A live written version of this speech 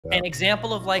An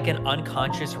example of like an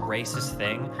unconscious racist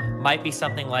thing might be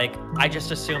something like, I just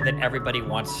assume that everybody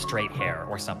wants straight hair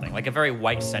or something, like a very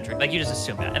white centric, like you just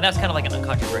assume that. And that's kind of like an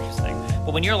unconscious racist thing.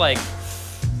 But when you're like,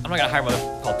 I'm not gonna hire a mother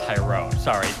called Tyrone,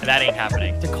 sorry, that ain't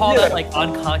happening. To call that like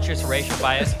unconscious racial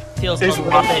bias feels a little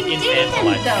bit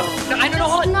infantilizing. No, I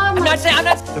don't know, I'm not saying,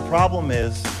 The problem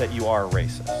is that you are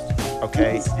racist,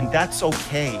 okay? And that's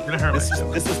okay.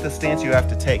 This is the stance you have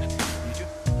to take.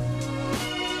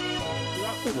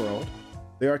 Throughout the world,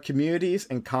 there are communities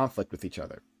in conflict with each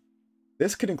other.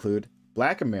 This could include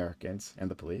Black Americans and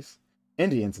the police,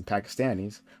 Indians and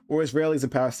Pakistanis, or Israelis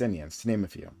and Palestinians, to name a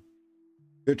few.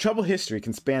 Their troubled history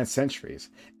can span centuries,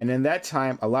 and in that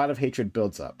time, a lot of hatred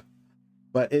builds up.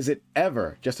 But is it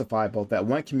ever justifiable that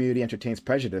one community entertains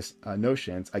prejudice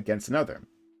notions against another?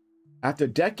 After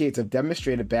decades of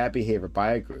demonstrated bad behavior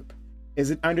by a group, is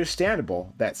it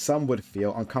understandable that some would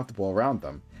feel uncomfortable around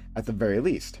them, at the very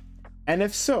least? And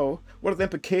if so, what are the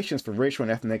implications for racial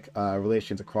and ethnic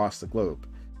relations across the globe?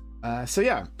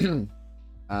 The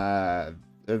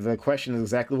question is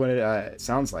exactly what it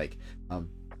sounds like.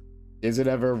 Is it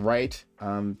ever right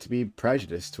to be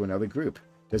prejudiced to another group?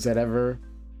 Does that ever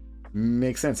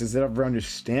make sense? Is it ever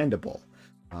understandable?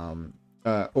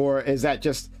 Or is that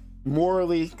just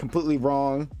morally completely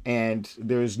wrong and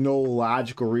there's no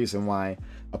logical reason why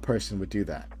a person would do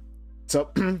that? So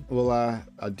we'll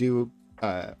do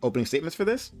opening statements for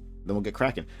this, then we'll get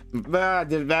cracking.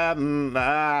 Let's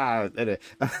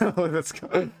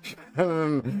go.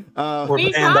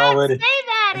 We can't already say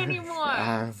that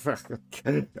anymore.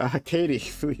 Katie,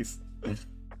 please.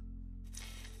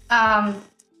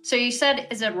 So you said,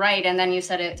 is it right? And then you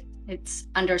said it's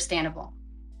understandable.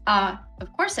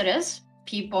 Of course it is.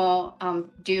 People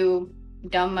do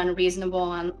dumb,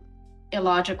 unreasonable, and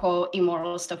illogical,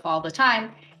 immoral stuff all the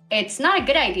time. It's not a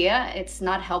good idea. It's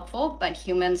not helpful, but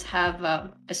humans have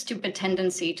a stupid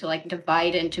tendency to like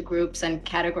divide into groups and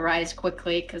categorize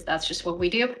quickly because that's just what we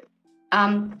do.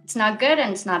 It's not good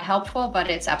and it's not helpful, but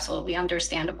it's absolutely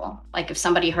understandable. Like if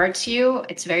somebody hurts you,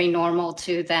 it's very normal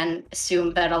to then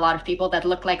assume that a lot of people that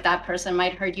look like that person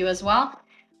might hurt you as well.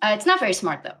 It's not very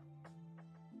smart though.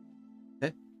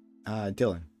 Okay.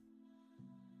 Dylan.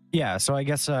 Yeah, so I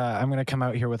guess I'm going to come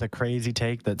out here with a crazy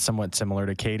take that's somewhat similar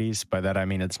to Katie's. By that, I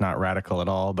mean, it's not radical at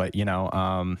all. But, you know,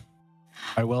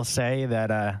 I will say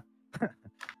that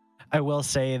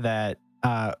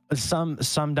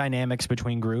some dynamics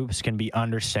between groups can be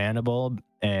understandable.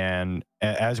 And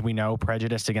as we know,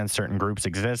 prejudice against certain groups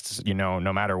exists, you know,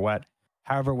 no matter what.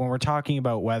 However, when we're talking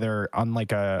about whether on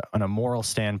a moral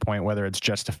standpoint, whether it's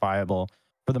justifiable,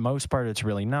 for the most part, it's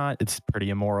really not. It's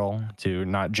pretty immoral to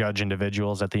not judge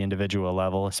individuals at the individual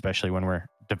level, especially when we're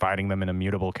dividing them into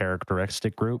mutable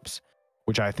characteristic groups,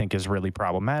 which I think is really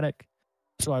problematic.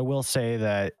 So I will say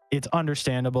that it's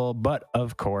understandable, but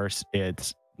of course,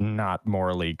 it's not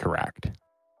morally correct.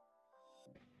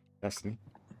 Destiny?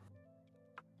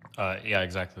 Yeah,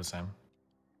 exactly the same.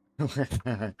 Is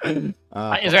there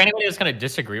anybody that's going to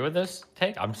disagree with this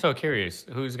take? I'm so curious.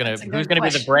 Who's going to be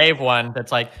the brave one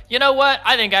that's like, you know what?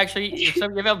 I think actually, if you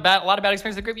have a lot of bad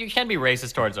experience in the group, you can be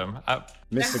racist towards them.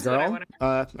 MrGirl?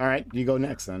 All right, you go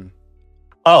next then.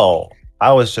 Oh,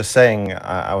 I was just saying,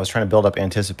 I was trying to build up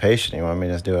anticipation. You want me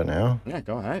to just do it now? Yeah,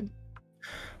 go ahead.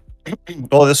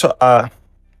 Well,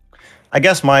 I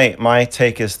guess my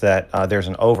take is that there's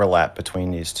an overlap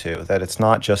between these two, that it's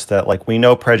not just that, like, we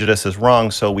know prejudice is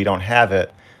wrong, so we don't have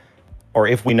it, or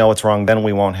if we know it's wrong, then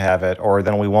we won't have it, or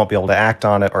then we won't be able to act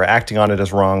on it, or acting on it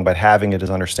is wrong, but having it is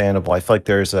understandable. I feel like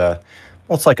there's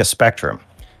it's like a spectrum.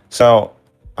 So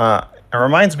it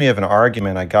reminds me of an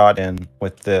argument I got in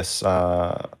with this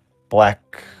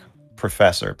black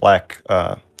professor, black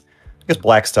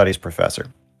studies professor.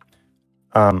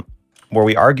 Where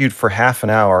we argued for half an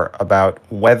hour about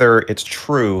whether it's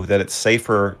true that it's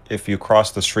safer if you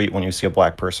cross the street when you see a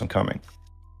black person coming.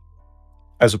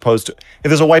 As opposed to, if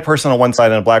there's a white person on one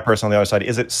side and a black person on the other side,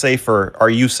 is it safer, are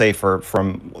you safer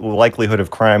from the likelihood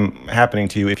of crime happening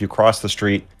to you if you cross the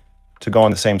street to go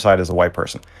on the same side as a white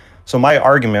person? So my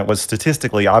argument was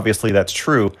statistically, obviously that's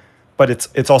true, but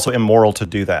it's also immoral to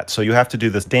do that. So you have to do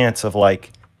this dance of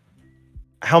like,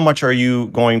 how much are you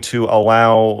going to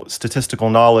allow statistical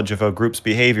knowledge of a group's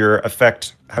behavior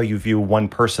affect how you view one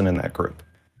person in that group?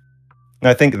 And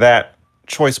I think that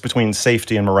choice between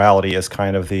safety and morality is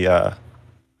kind of the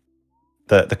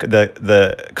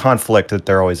conflict that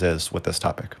there always is with this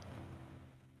topic.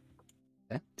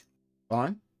 Okay.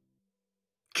 Vaughn?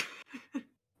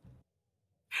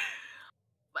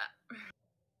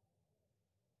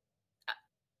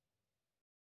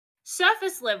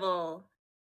 Surface level,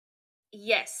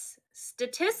 yes,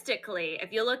 statistically,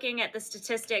 if you're looking at the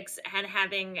statistics and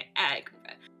having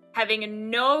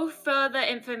no further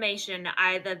information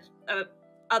either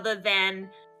other than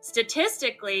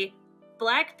statistically,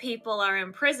 Black people are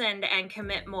imprisoned and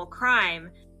commit more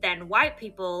crime than white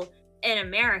people in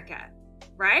America,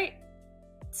 right?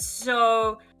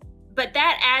 So, but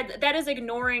that is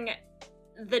ignoring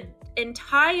the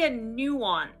entire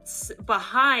nuance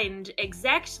behind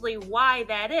exactly why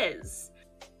that is.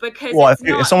 Because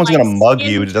if someone's going to mug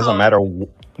you, it doesn't matter.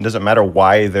 It doesn't matter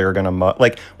why they're going to mug.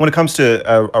 Like when it comes to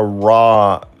a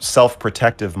raw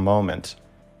self-protective moment,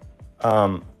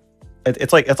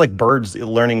 it's like birds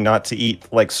learning not to eat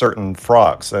like certain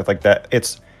frogs. Like that.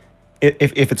 If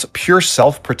it's pure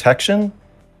self-protection,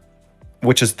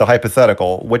 which is the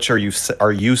hypothetical, which are you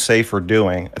safe for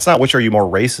doing? It's not which are you more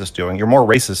racist doing. You're more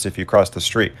racist if you cross the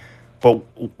street. But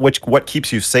what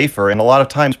keeps you safer? And a lot of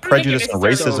times, prejudice and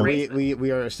racism. So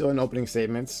we are still in opening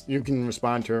statements. You can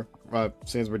respond to her as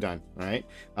soon as we're done. All right,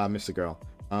 MrGirl.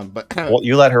 But well,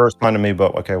 you let her respond to me.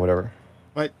 But okay, whatever.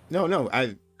 But no,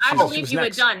 I believe you were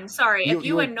done. Sorry, if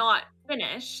you were not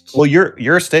finished. Well,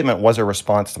 your statement was a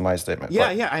response to my statement.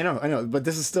 Yeah, I know. But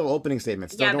this is still opening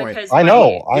statements. Yeah, don't worry. I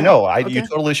know. Okay. You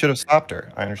totally should have stopped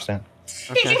her. I understand.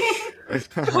 Okay.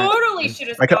 Totally should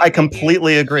have. I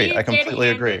completely agree. I completely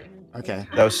agree. Okay.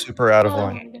 That was super out of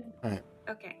line. All right.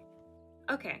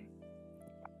 Okay.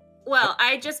 Well,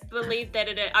 I just believe that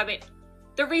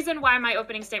the reason why my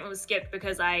opening statement was skipped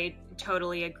because I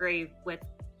totally agree with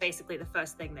basically the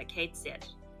first thing that Kate said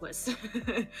was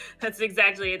that's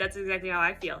exactly how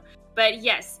I feel. But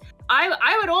yes,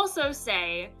 I would also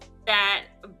say that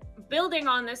building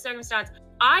on this circumstance,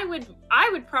 I would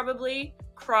probably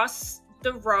cross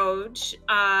the road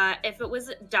if it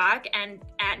was dark and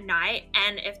at night,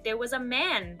 and if there was a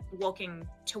man walking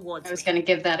towards me. I was going to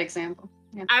give that example.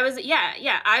 Yeah.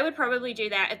 I would probably do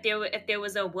that. If there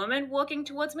was a woman walking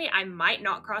towards me, I might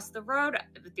not cross the road.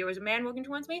 If there was a man walking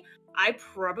towards me, I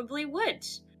probably would.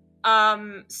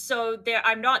 So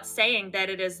I'm not saying that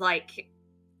it is like,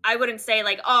 I wouldn't say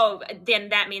like, oh, then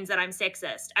that means that I'm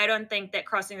sexist. I don't think that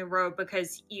crossing the road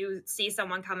because you see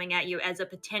someone coming at you as a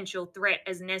potential threat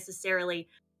is necessarily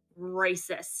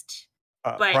racist.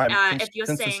 But if you're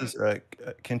saying this is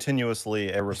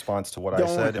continuously a response to what I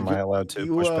said, am I allowed to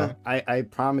push back? I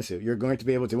promise you, you're going to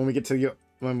be able to when we get to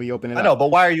when we open it up. I know, but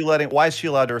why is she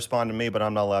allowed to respond to me, but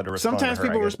I'm not allowed to respond Sometimes to her?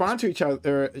 People respond to each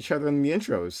other in the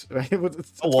intros. Right?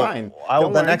 It's fine.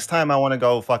 The next time I want to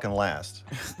go fucking last.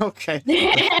 Okay.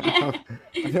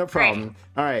 No problem.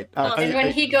 All right. And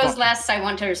when he goes last, I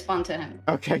want to respond to him.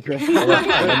 Okay, great.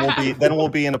 Then we'll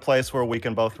be in a place where we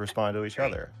can both respond to each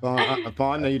other.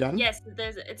 Vaughn, are you done? Yes,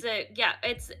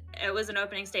 it was an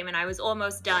opening statement. I was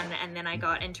almost done, and then I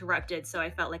got interrupted, so I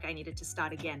felt like I needed to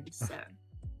start again. So.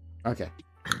 Okay.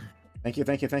 Thank you.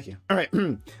 All right,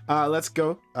 let's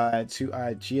go to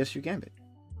GSU Gambit.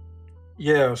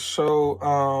 Yeah, so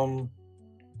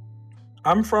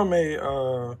I'm from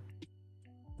a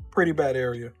pretty bad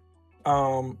area.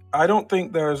 I don't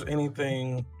think there's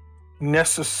anything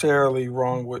necessarily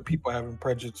wrong with people having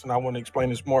prejudice, and I want to explain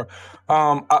this more.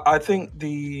 I think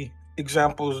the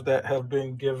examples that have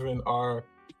been given are,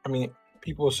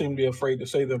 people seem to be afraid to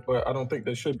say them, but I don't think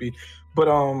they should be. But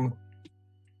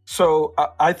so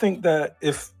I think that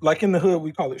if, like in the hood,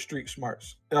 we call it street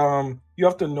smarts. You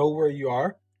have to know where you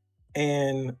are,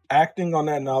 and acting on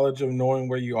that knowledge of knowing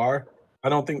where you are, I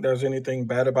don't think there's anything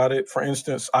bad about it. For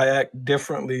instance, I act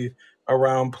differently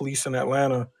around police in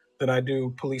Atlanta than I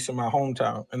do police in my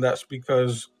hometown. And that's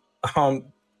because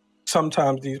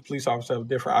sometimes these police officers have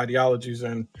different ideologies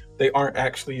and they aren't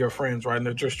actually your friends, right? And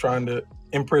they're just trying to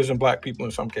imprison Black people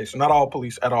in some cases. Not all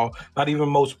police at all, not even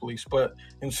most police, but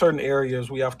in certain areas,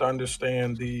 we have to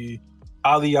understand the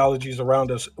ideologies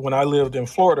around us. When I lived in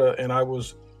Florida and I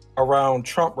was around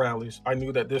Trump rallies, I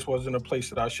knew that this wasn't a place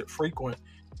that I should frequent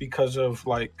because of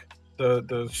like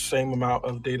the same amount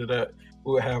of data that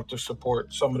we would have to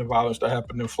support some of the violence that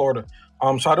happened in Florida.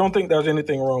 So I don't think there's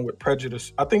anything wrong with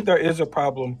prejudice. I think there is a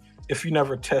problem if you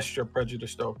never test your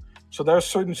prejudice though. So there are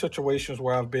certain situations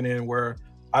where I've been in where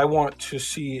I want to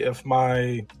see if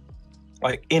my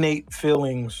like innate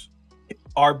feelings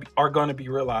are going to be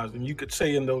realized. And you could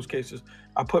say in those cases,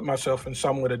 I put myself in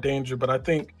somewhat of danger, but I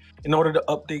think in order to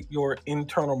update your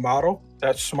internal model,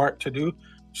 that's smart to do.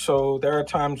 So there are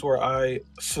times where I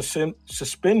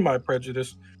suspend my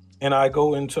prejudice and I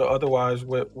go into otherwise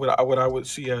what I would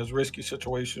see as risky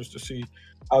situations to see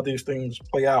how these things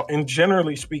play out. And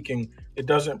generally speaking, it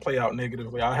doesn't play out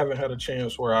negatively. I haven't had a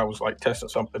chance where I was like testing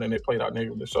something and it played out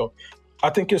negatively. So I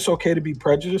think it's okay to be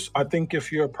prejudiced. I think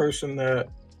if you're a person that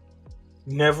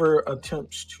never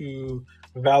attempts to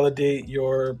validate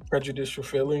your prejudicial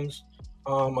feelings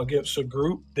against a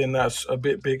group, then that's a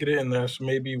bit bigoted, and that's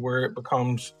maybe where it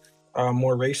becomes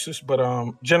more racist. But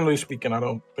generally speaking, I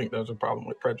don't think there's a problem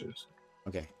with prejudice.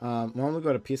 Okay. Well, we'll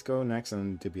go to Pisco next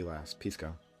and Doobie last.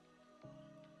 Pisco.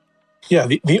 Yeah,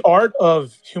 the art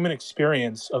of human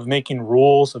experience, of making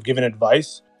rules, of giving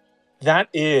advice, that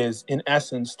is, in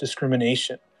essence,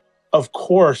 discrimination. Of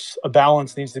course, a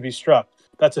balance needs to be struck.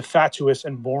 That's a fatuous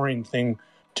and boring thing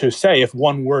to say if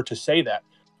one were to say that.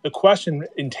 The question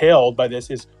entailed by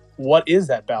this is, what is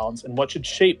that balance and what should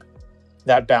shape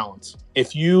that balance?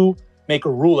 If you make a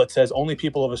rule that says only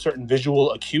people of a certain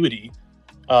visual acuity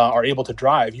are able to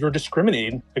drive, you're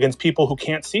discriminating against people who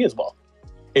can't see as well.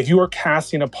 If you are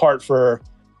casting a part for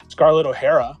Scarlett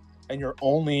O'Hara and you're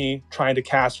only trying to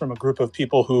cast from a group of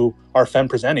people who are femme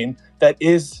presenting, that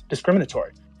is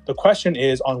discriminatory. The question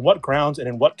is, on what grounds and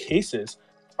in what cases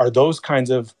are those kinds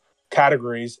of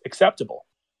categories acceptable?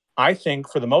 I think,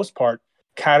 for the most part,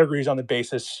 categories on the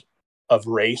basis of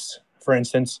race, for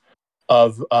instance,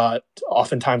 of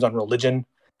oftentimes on religion,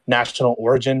 national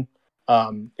origin,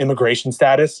 immigration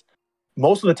status,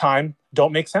 most of the time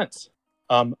don't make sense.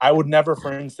 I would never,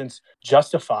 for instance,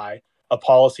 justify a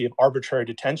policy of arbitrary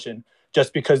detention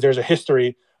just because there's a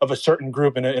history of a certain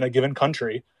group in a given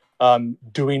country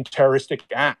doing terroristic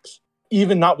acts,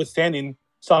 even notwithstanding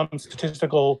some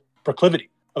statistical proclivity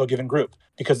of a given group,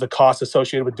 because the costs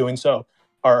associated with doing so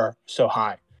are so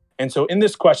high. And so in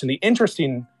this question, the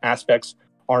interesting aspects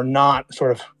are not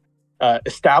sort of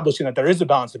establishing that there is a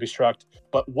balance to be struck,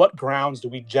 but what grounds do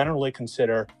we generally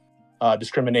consider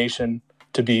discrimination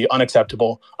to be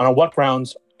unacceptable, and on what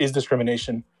grounds is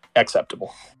discrimination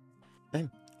acceptable? Okay.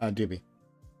 Doobie.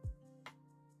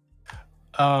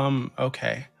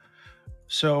 Okay.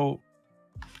 So,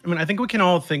 I mean, I think we can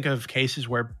all think of cases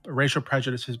where racial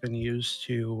prejudice has been used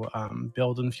to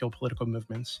build and fuel political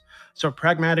movements. So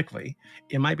pragmatically,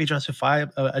 it might be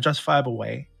a justifiable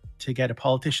way to get a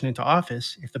politician into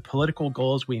office if the political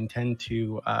goals we intend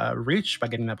to reach by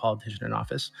getting that politician in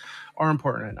office are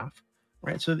important enough,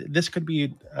 right? So this could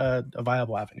be a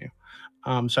viable avenue.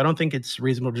 So I don't think it's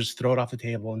reasonable to just throw it off the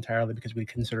table entirely because we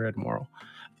consider it moral.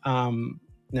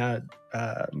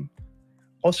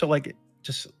 Also, like,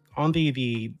 just on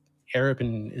the Arab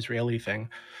and Israeli thing,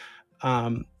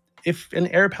 if an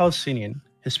Arab Palestinian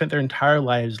has spent their entire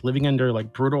lives living under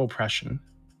like brutal oppression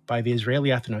by the Israeli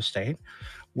ethno-state,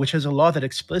 which has a law that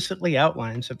explicitly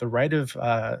outlines that the right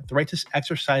to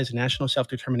exercise national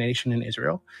self-determination in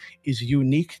Israel is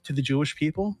unique to the Jewish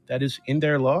people, that is in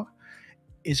their law,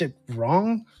 is it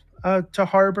wrong to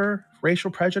harbor racial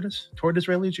prejudice toward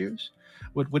Israeli Jews?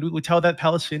 Would we tell that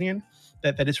Palestinian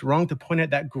that it's wrong to point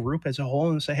at that group as a whole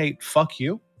and say, hey, fuck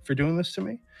you for doing this to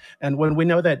me? And when we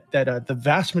know that the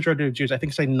vast majority of Jews, I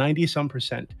think it's like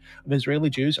 90% of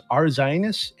Israeli Jews are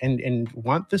Zionists and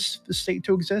want this state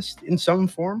to exist in some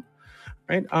form,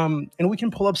 right? And we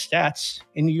can pull up stats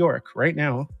in New York right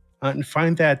now and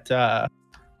find that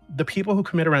the people who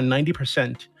commit around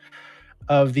 90%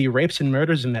 of the rapes and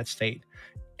murders in that state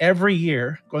every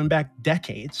year, going back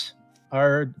decades,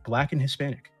 are Black and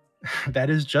Hispanic. That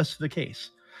is just the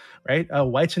case, right?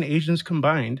 Whites and Asians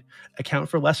combined account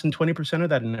for less than 20% of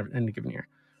that in a given year,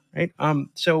 right?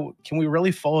 So can we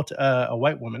really fault a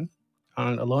white woman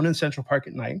alone in Central Park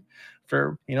at night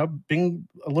for, being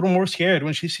a little more scared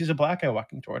when she sees a Black guy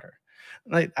walking toward her?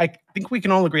 And I think we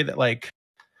can all agree that, like,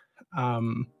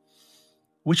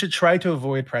 we should try to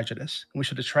avoid prejudice. We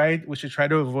should try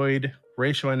to avoid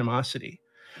racial animosity,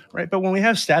 right? But when we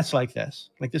have stats like this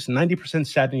 90%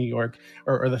 stat in New York,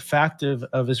 or the fact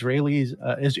of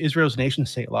Israel's nation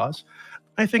state laws,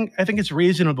 I think it's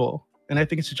reasonable, and I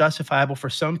think it's justifiable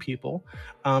for some people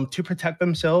to protect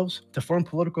themselves, to form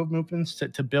political movements,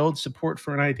 to build support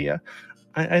for an idea.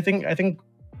 I think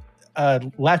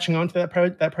latching onto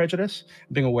that prejudice,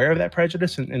 being aware of that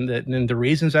prejudice, and the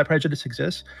reasons that prejudice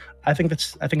exists, I think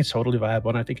it's totally viable,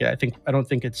 and I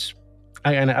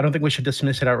don't think we should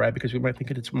dismiss it outright because we might think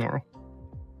it's moral.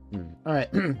 All right,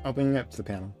 opening up to the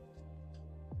panel.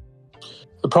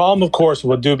 The problem, of course,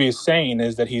 what Doobie is saying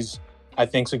is that he's, I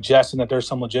think, suggesting that there's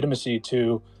some legitimacy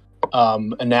to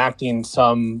enacting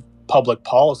some public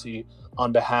policy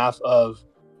on behalf of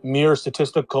mere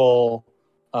statistical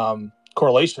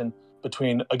correlation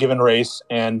between a given race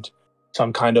and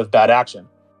some kind of bad action.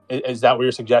 Is that what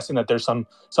you're suggesting, that there's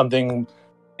something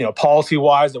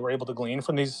policy-wise that we're able to glean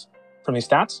from these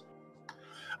stats?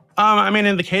 I mean,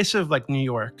 in the case of like New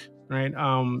York, right?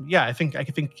 Yeah, I think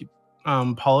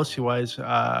policy-wise,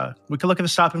 we could look at the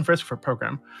stop and frisk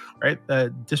program, right?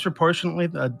 Disproportionately,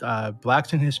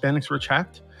 Blacks and Hispanics were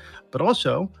checked, but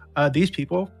also these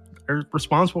people They're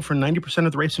responsible for 90%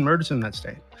 of the rapes and murders in that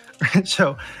state. Right?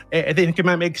 So I think it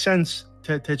might make sense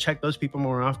to check those people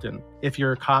more often if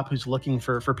you're a cop who's looking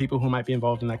for people who might be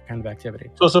involved in that kind of activity.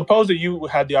 So suppose that you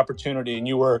had the opportunity and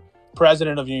you were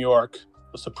president of New York,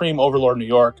 the supreme overlord of New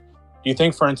York. Do you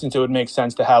think, for instance, it would make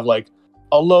sense to have like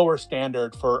a lower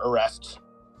standard for arrests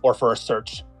or for a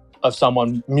search of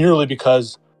someone merely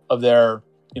because of their,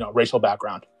 racial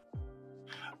background?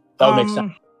 That would make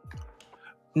sense.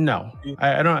 No,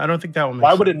 I don't think that would make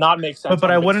Why sense. would it not make sense?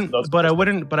 But I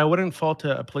wouldn't fault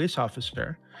a police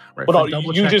officer, right? Well, no,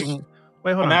 you just.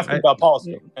 Wait, hold I'm on. asking about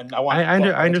policy, and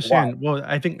I understand. Well,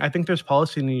 I think there's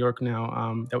policy in New York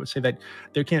now that would say that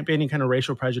there can't be any kind of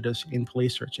racial prejudice in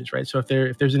police searches, right? So if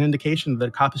there's an indication that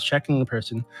a cop is checking the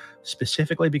person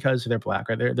specifically because they're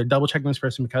black, or they're double checking this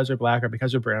person because they're black or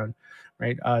because they're brown,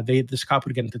 right? This cop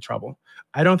would get into trouble.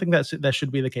 I don't think that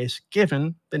should be the case,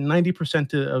 given that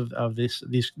 90% of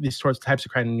these types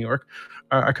of crime in New York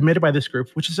are committed by this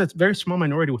group, which is a very small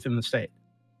minority within the state.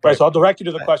 Right, so I'll direct you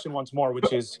to the question once more,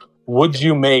 which is, would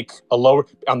you make a lower,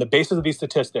 on the basis of these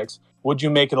statistics, would you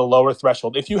make it a lower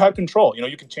threshold? If you had control,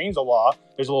 you can change the law.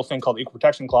 There's a little thing called the Equal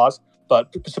Protection Clause,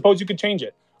 but suppose you could change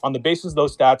it. On the basis of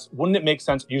those stats, wouldn't it make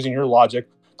sense, using your logic,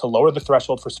 to lower the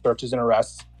threshold for searches and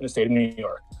arrests in the state of New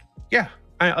York? Yeah.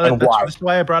 That's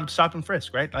why I brought up stop and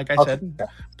frisk, right? Like I said,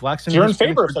 blacks and you're in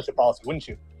favor of such a policy, wouldn't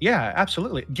you? Yeah,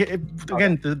 absolutely.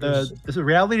 Again, the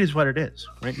reality is what it is,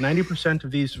 right? 90%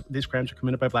 of these crimes are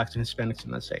committed by blacks and Hispanics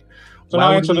in that state. So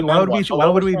why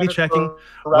would we be checking?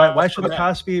 Why should the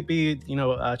cops be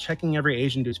checking every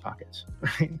Asian dude's pockets?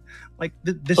 Right? Like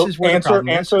this is where the problem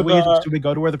is. So we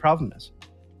go to where the problem is.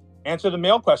 Answer the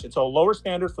male question. So a lower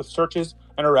standard for searches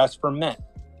and arrests for men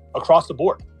across the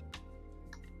board.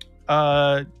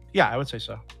 Yeah, I would say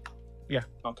so. Yeah.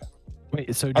 Okay.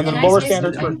 Wait, so and then lower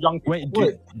standards for young people.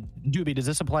 Wait, Doobie, does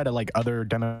this apply to like other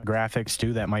demographics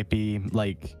too that might be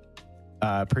like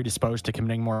predisposed to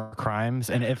committing more crimes?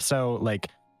 And if so, like,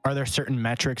 are there certain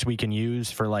metrics we can use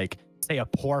for like, say, a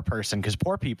poor person? Because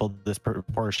poor people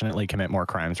disproportionately commit more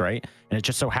crimes, right? And it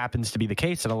just so happens to be the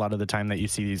case that a lot of the time that you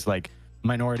see these like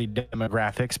minority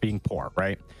demographics being poor,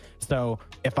 right? So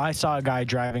if I saw a guy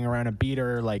driving around a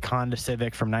beater like Honda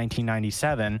Civic from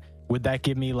 1997, would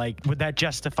that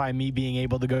justify me being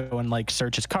able to go and like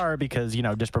search his car because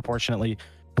disproportionately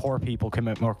poor people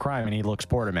commit more crime and he looks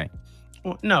poor to me?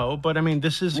 Well, no, but I mean,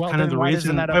 this is kind of the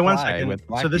reason. Wait 1 second.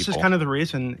 So this is kind of the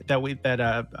reason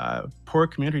that poor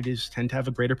communities tend to have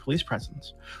a greater police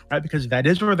presence, right? Because that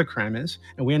is where the crime is,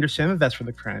 and we understand that that's where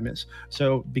the crime is.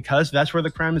 So because that's where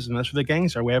the crime is and that's where the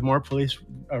gangs are, we have more police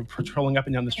patrolling up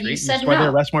and down the street. That's why they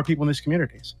arrest more people in these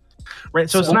communities, right?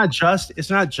 So it's not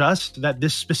just that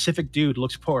this specific dude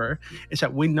looks poor. It's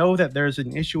that we know that there's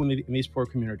an issue in these poor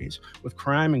communities with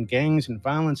crime and gangs and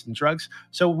violence and drugs.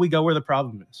 So we go where the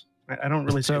problem is. I don't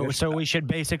really so we should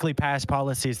basically pass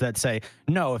policies that say,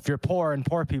 no, if you're poor and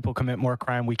poor people commit more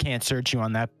crime, we can't search you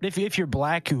on that. But if you're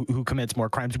black who commits more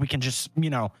crimes, we can just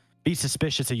be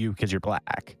suspicious of you because you're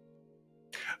black.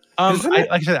 Like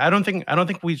I said, I don't think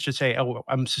we should say, oh,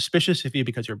 I'm suspicious of you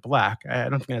because you're black. I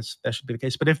don't think that should be the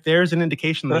case. But if there's an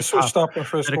indication that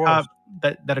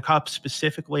a cop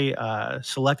specifically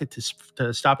selected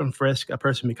to stop and frisk a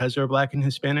person because they're black and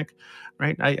Hispanic,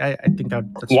 right? I think that's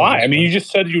why. I mean, you just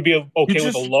said you'd be okay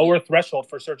with a lower threshold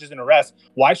for searches and arrests.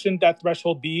 Why shouldn't that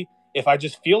threshold be if I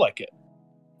just feel like it?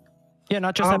 Yeah,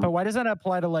 not just that, but why does that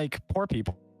apply to like poor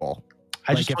people?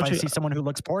 If I see someone who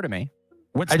looks poor to me.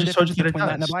 What's the difference between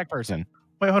that and a black person?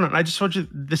 Wait, hold on. I just told you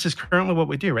this is currently what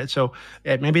we do, right? So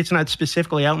maybe it's not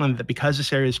specifically outlined that because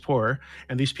this area is poor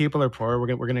and these people are poor,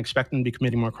 we're going to expect them to be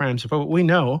committing more crimes. But we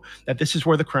know that this is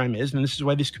where the crime is, and this is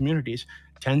why these communities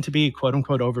tend to be quote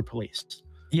unquote over policed.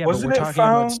 Yeah, but we're talking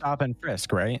about stop and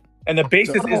frisk, right? And the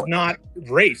basis is not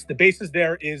race. The basis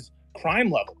there is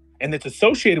crime level, and it's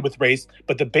associated with race,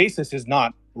 but the basis is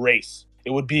not race.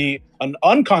 It would be an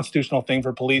unconstitutional thing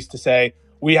for police to say,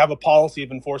 we have a policy of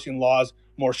enforcing laws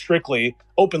more strictly,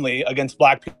 openly against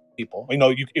black people.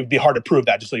 It would be hard to prove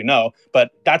that, just so you know, but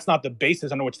that's not the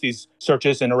basis under which these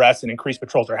searches and arrests and increased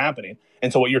patrols are happening.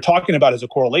 And so what you're talking about is a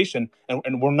correlation,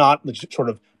 and we're not sort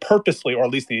of purposely, or at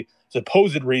least the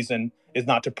supposed reason is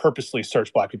not to purposely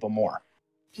search black people more.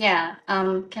 Yeah.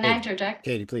 Can I interject?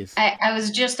 Katie, please. I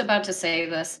was just about to say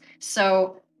this.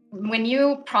 So when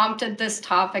you prompted this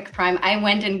topic, Prime, I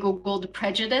went and Googled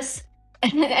Prejudice.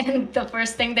 And the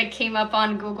first thing that came up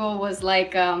on Google was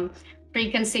like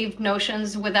preconceived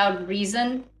notions without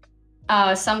reason,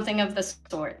 something of the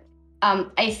sort.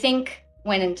 I think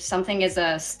when something is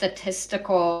a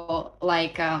statistical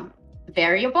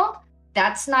variable,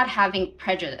 that's not having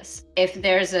prejudice. If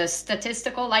there's a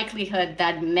statistical likelihood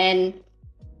that men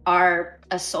are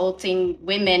assaulting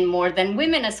women more than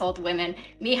women assault women,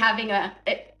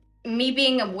 me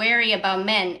being wary about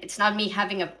men, it's not me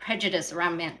having a prejudice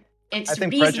around men. It's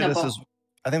reasonable.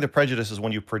 I think the prejudice is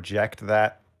when you project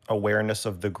that awareness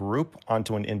of the group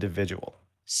onto an individual.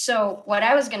 So what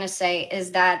I was going to say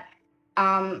is that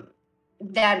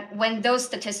that when those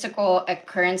statistical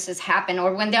occurrences happen,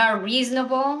 or when there are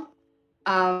reasonable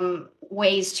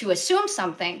ways to assume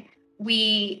something,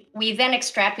 we then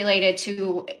extrapolate it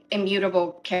to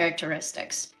immutable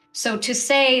characteristics. So to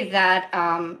say that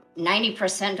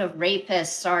 90% of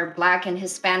rapists are Black and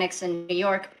Hispanics in New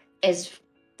York is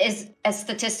a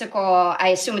statistical, I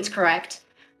assume it's correct,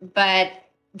 but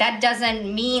that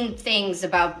doesn't mean things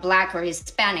about Black or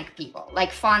Hispanic people.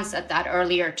 Like Fawn said that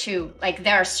earlier too. Like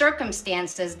there are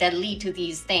circumstances that lead to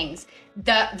these things.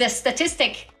 The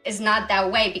statistic is not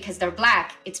that way because they're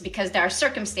Black. It's because there are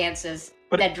circumstances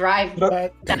that drive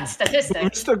that statistic.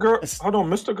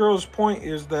 Mr. Girl's point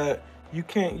is that you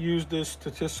can't use this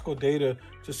statistical data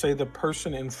to say the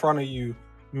person in front of you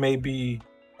may be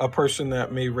a person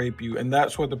that may rape you, and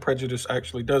that's where the prejudice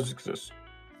actually does exist.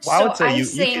 Well, I would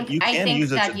say you can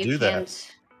use it to do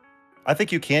that. I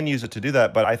think you can use it to do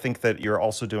that, but I think that you're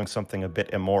also doing something a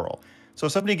bit immoral. So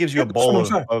if somebody gives you a bowl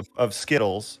of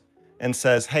Skittles and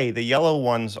says, hey, the yellow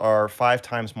ones are 5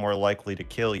 times more likely to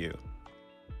kill you.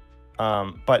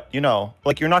 But, you know,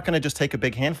 like you're not going to just take a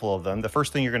big handful of them. The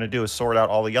first thing you're going to do is sort out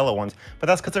all the yellow ones, but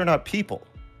that's because they're not people.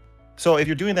 So if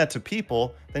you're doing that to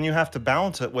people, then you have to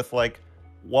balance it with like,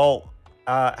 well,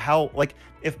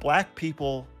 if Black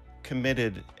people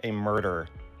committed a murder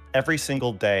every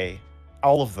single day,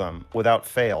 all of them without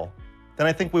fail, then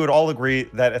I think we would all agree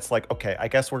that it's like, okay, I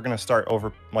guess we're going to start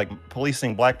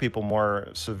policing Black people more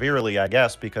severely, I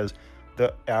guess, because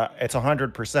it's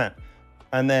 100%.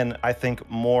 And then I think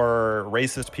more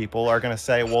racist people are going to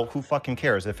say, well, who fucking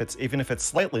cares? Even if it's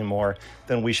slightly more,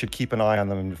 then we should keep an eye on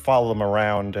them and follow them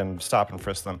around and stop and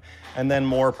frisk them. And then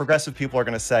more progressive people are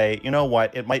going to say, you know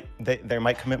what? They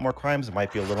might commit more crimes. It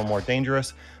might be a little more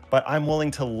dangerous, but I'm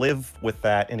willing to live with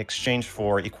that in exchange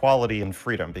for equality and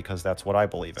freedom because that's what I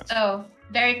believe in. So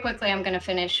very quickly, I'm going to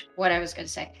finish what I was going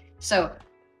to say. So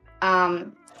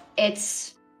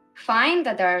it's fine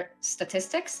that there are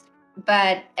statistics.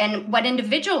 And what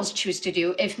individuals choose to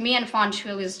do, if me and Fawn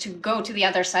choose to go to the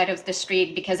other side of the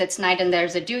street because it's night and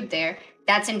there's a dude there,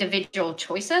 that's individual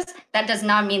choices. That does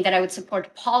not mean that I would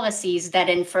support policies that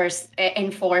enforce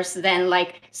then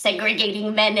like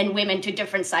segregating men and women to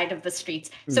different sides of the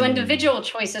streets. So individual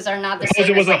choices are not the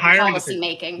same as like policy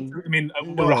making. I mean,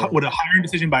 would a hiring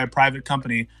decision by a private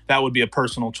company, that would be a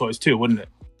personal choice too, wouldn't it?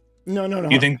 No.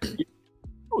 You think...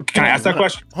 Can I ask that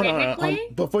question? Hold on.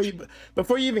 Before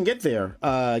you even get there,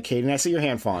 Kate, and I see your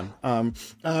hand, Fawn.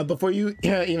 Before you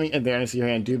even get there, I see your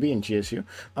hand, Doobie, and GSU.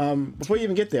 Before you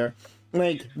even get there,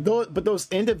 those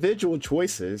individual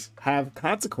choices have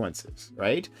consequences,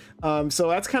 right? So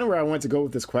that's kind of where I want to go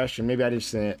with this question. Maybe I just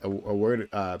said a word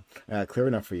clear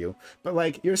enough for you. But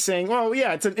like you're saying, well,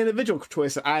 yeah, it's an individual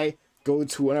choice that I go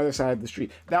to another side of the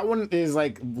street. That one is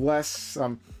like less.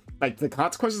 Like the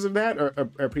consequences of that are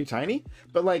pretty tiny,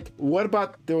 but like, what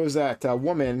about there was that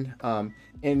woman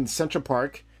in Central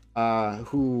Park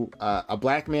who a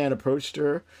Black man approached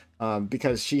her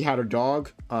because she had her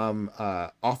dog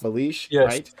off a leash,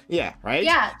 right? Yeah, right.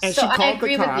 Yeah. And so she called I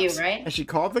agree the cops, with you, right? And she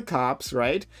called the cops,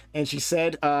 right? And she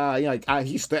said,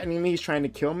 he's threatening me, he's trying to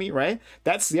kill me, right?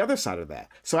 That's the other side of that.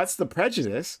 So that's the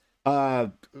prejudice.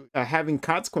 Having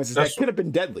consequences that could have been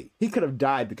deadly. He could have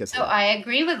died because. So I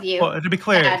agree with you. Well, to be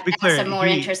clear, that's a more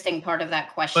interesting part of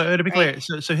that question. But to be clear,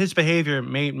 so his behavior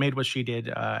made what she did,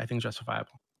 I think,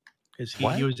 justifiable, because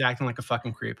he was acting like a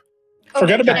fucking creep.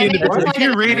 Forget about the individual. If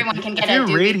you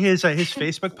read his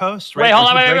Facebook post, right? Wait, hold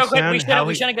on, wait, real quick.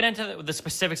 We shouldn't get into the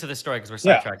specifics of the story because we're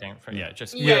sidetracking. I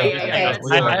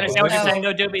understand what you're saying,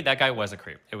 though, Doobie. That guy was a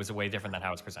creep. It was way different than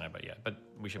how it's presented, but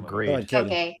we should move on.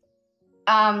 Okay.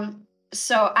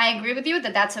 So I agree with you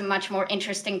that that's a much more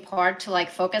interesting part to like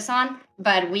focus on,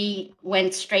 but we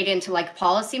went straight into like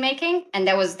policy making, and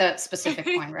that was the specific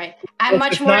point, right? I'm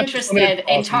much more interested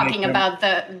in talking about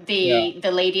the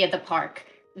lady at the park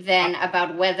than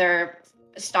about whether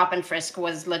stop and frisk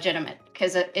was legitimate,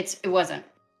 because it wasn't.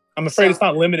 I'm afraid it's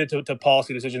not limited to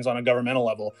policy decisions on a governmental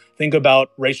level. Think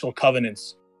about racial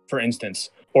covenants, for instance,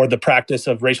 or the practice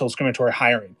of racial discriminatory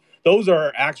hiring. Those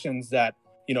are actions that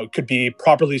could be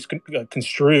properly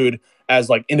construed as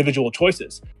like individual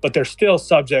choices, but they're still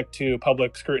subject to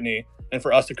public scrutiny, and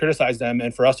for us to criticize them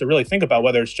and for us to really think about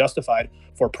whether it's justified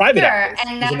for private actors.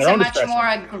 And that's a much more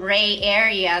a gray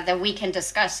area that we can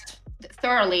discuss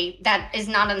thoroughly, that is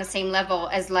not on the same level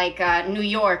as like New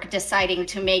York deciding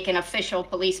to make an official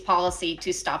police policy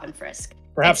to stop and frisk.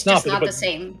 Perhaps it's just not, not the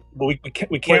same. But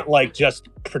we can't like just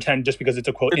pretend just because it's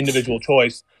a quote individual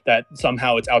choice that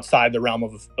somehow it's outside the realm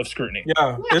of scrutiny.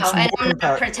 Yeah, No, and I'm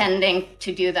not pretending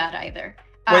to do that either.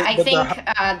 I think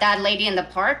that lady in the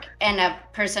park and a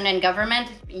person in government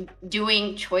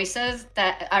doing choices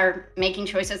that are making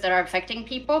choices that are affecting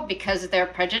people because they're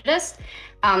prejudiced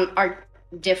are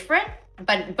different,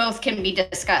 but both can be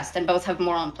discussed and both have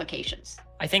moral implications.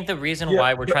 I think the reason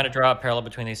why we're trying to draw a parallel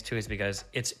between these two is because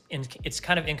it's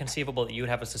kind of inconceivable that you would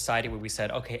have a society where we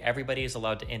said, okay, everybody is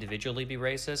allowed to individually be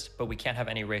racist, but we can't have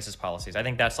any racist policies. I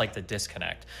think that's like the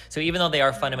disconnect. So even though they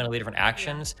are fundamentally different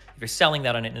actions, if you're selling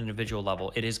that on an individual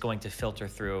level, it is going to filter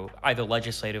through either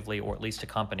legislatively or at least to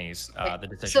companies the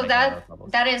decision. So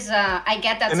that is, I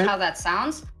get that's how that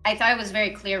sounds. I thought it was very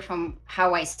clear from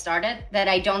how I started that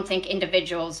I don't think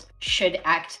individuals should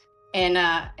act in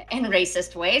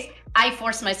racist ways. I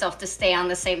force myself to stay on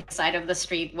the same side of the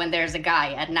street when there's a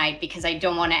guy at night because I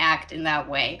don't want to act in that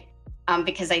way,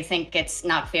 because I think it's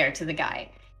not fair to the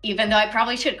guy, even though I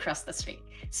probably should cross the street.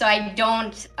 So I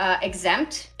don't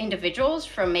exempt individuals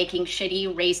from making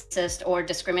shitty, racist, or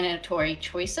discriminatory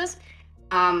choices,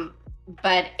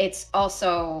 but it's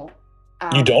also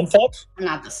you don't fault?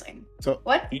 Not the same. So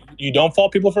what? You don't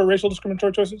fault people for racial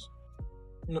discriminatory choices?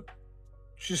 No.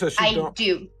 She says she don't. I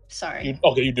do. Sorry.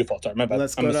 You do fault. Sorry, my bad.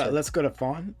 Let's go to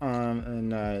Fawn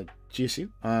and GSU.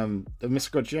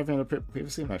 MrGirl, do you have any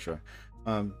previously? I'm not sure.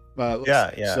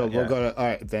 Yeah. So we'll go to all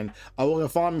right then. We'll go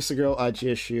Fawn, MrGirl,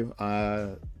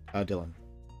 GSU, Dylan.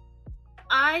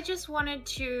 I just wanted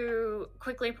to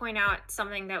quickly point out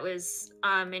something that was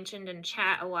mentioned in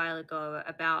chat a while ago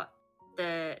about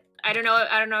the. I don't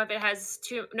know if it has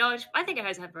to. No, I think it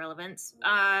has had relevance.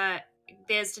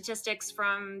 There's statistics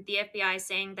from the FBI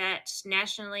saying that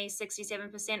nationally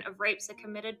 67% of rapes are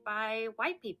committed by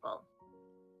white people.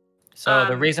 So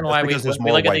the reason why we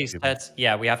look at these stats,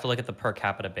 we have to look at the per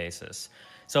capita basis.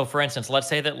 So for instance, let's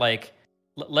say that like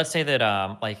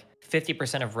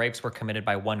 50% of rapes were committed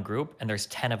by one group and there's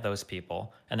 10 of those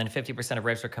people. And then 50% of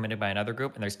rapes were committed by another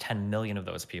group and there's 10 million of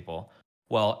those people.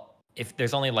 Well, if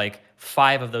there's only like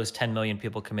 5 of those 10 million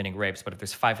people committing rapes, but if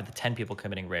there's 5 of the 10 people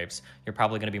committing rapes, you're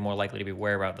probably going to be more likely to be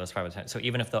aware about those 5 of the 10. So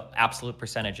even if the absolute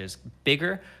percentage is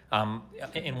bigger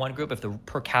in one group, if the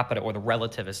per capita or the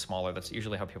relative is smaller, that's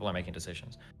usually how people are making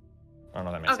decisions. I don't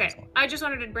know if that makes sense. Okay, I just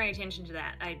wanted to bring attention to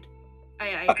that. I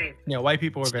agree. Yeah, white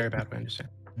people are very bad. I understand.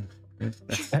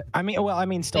 I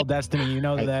mean, still, Destiny, you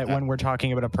know that when we're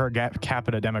talking about a per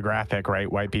capita demographic,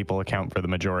 right? White people account for the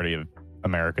majority of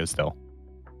America still.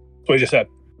 That's what you just said.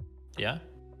 Yeah.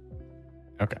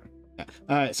 Okay. All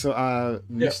right. So,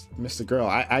 MrGirl,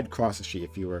 I'd cross the street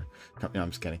if you were. No,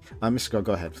 I'm just kidding. MrGirl,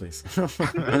 go ahead, please.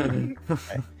 Okay.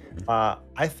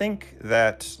 I think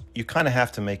that you kind of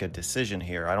have to make a decision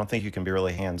here. I don't think you can be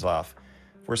really hands off.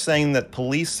 We're saying that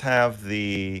police have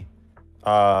the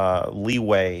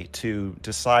leeway to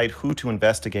decide who to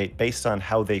investigate based on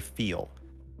how they feel.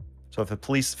 So if the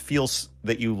police feels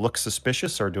that you look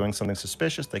suspicious or doing something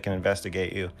suspicious, they can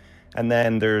investigate you. And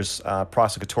then there's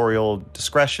prosecutorial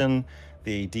discretion.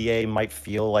 The DA might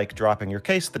feel like dropping your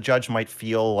case. The judge might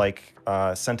feel like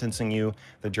sentencing you.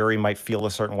 The jury might feel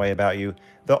a certain way about you.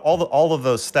 All of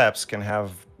those steps can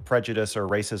have prejudice or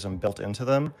racism built into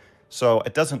them. So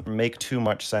it doesn't make too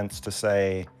much sense to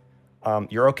say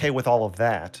you're okay with all of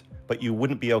that, but you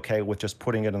wouldn't be okay with just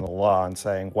putting it in the law and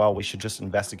saying, well, we should just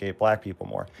investigate black people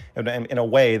more. And in a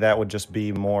way, that would just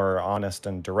be more honest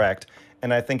and direct.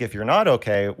 And I think if you're not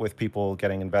okay with people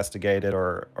getting investigated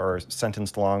or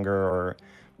sentenced longer or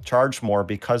charged more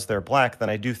because they're black, then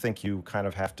I do think you kind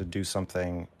of have to do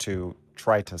something to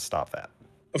try to stop that.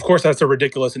 Of course, that's a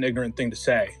ridiculous and ignorant thing to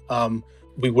say.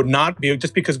 We would not be,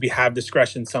 just because we have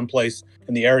discretion someplace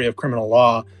in the area of criminal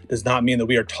law does not mean that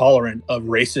we are tolerant of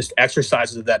racist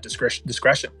exercises of that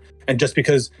discretion. And just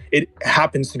because it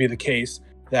happens to be the case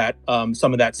that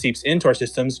some of that seeps into our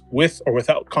systems with or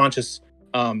without conscious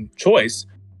choice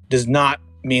does not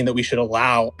mean that we should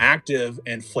allow active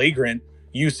and flagrant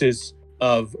uses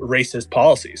of racist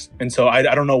policies. And so I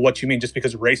don't know what you mean. Just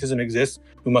because racism exists,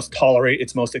 we must tolerate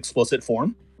its most explicit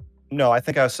form. No, I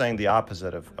think I was saying the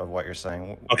opposite of what you're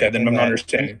saying. Okay, then I'm not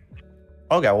understanding.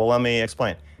 Okay, well, let me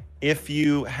explain. If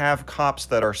you have cops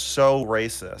that are so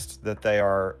racist that they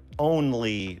are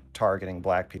only targeting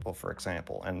black people, for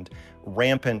example, and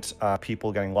rampant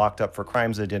people getting locked up for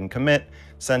crimes they didn't commit,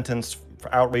 sentenced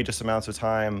for outrageous amounts of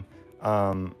time,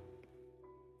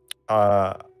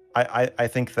 I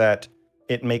think that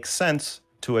it makes sense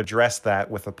to address that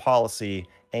with a policy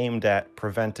aimed at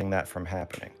preventing that from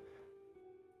happening.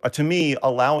 To me,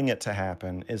 allowing it to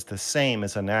happen is the same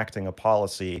as enacting a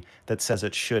policy that says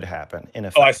it should happen. In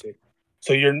effect. Oh, I see.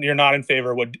 So you're not in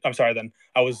favor of what? I'm sorry. Then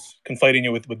I was conflating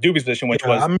you with Doobie's position, which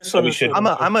was that we should.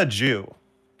 I'm a Jew,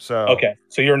 so okay.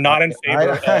 So you're not in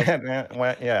favor.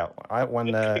 When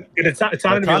the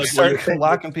Congress start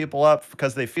locking people up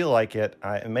because they feel like it,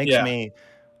 it makes me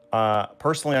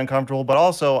personally uncomfortable. But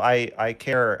also, I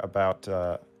care about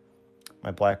my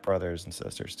black brothers and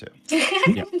sisters too.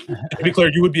 Yeah. To be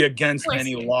clear, you would be against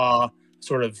any law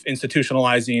sort of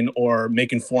institutionalizing or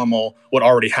making formal what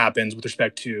already happens with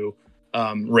respect to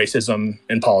racism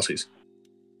and policies.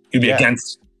 You'd be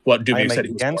against what Doobie said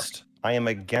he was for. I am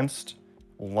against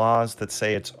laws that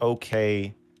say it's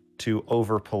okay to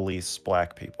over-police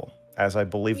black people, as I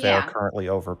believe they are currently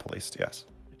over-policed, yes.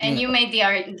 And you made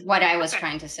what I was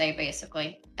trying to say,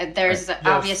 basically. There's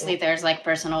obviously there's like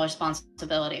personal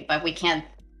responsibility, but we can't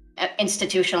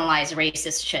institutionalize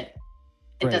racist shit.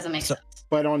 It doesn't make sense.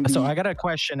 But so I got a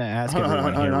question to ask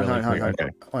everyone here really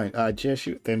quick. Okay. Just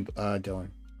shoot, then Dylan.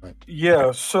 Right.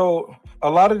 Yeah, so a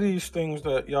lot of these things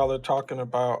that y'all are talking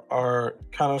about are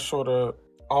kind of sort of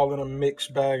all in a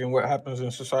mixed bag in what happens in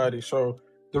society. So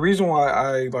the reason why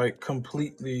I like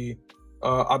completely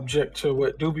object to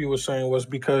what Doobie was saying was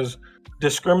because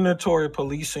discriminatory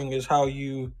policing is how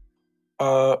you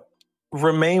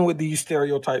remain with these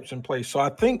stereotypes in place. So I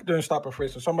think during stop and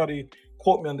frisk, and somebody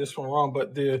quote me on this one wrong,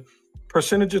 but the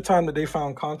percentage of time that they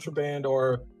found contraband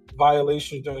or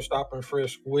violations during stop and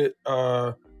frisk with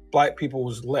black people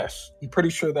was less. I'm pretty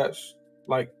sure that's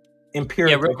like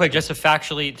empirical. Yeah, real quick, just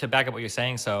to back up what you're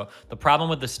saying. So the problem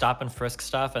with the stop and frisk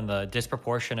stuff and the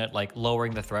disproportionate, like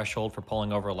lowering the threshold for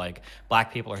pulling over like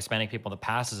black people or Hispanic people in the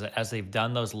past is that as they've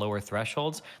done those lower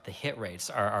thresholds, the hit rates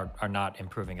are not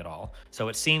improving at all. So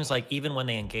it seems like even when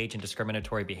they engage in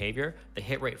discriminatory behavior, the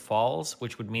hit rate falls,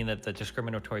 which would mean that the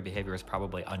discriminatory behavior is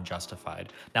probably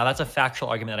unjustified. Now that's a factual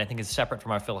argument that I think is separate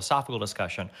from our philosophical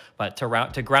discussion, but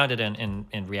to ground it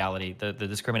in reality, the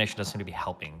discrimination doesn't seem to be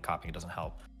helping copying, it doesn't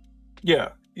help. Yeah.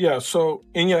 So,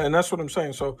 and that's what I'm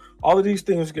saying. So all of these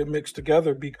things get mixed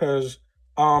together because,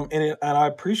 and I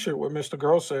appreciate what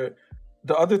MrGirl said.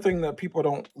 The other thing that people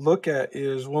don't look at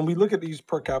is when we look at these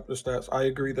per capita stats, I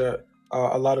agree that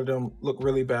a lot of them look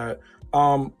really bad.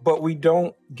 But we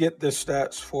don't get the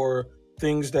stats for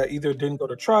things that either didn't go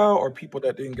to trial or people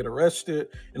that didn't get arrested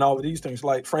and all of these things.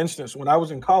 Like, for instance, when I was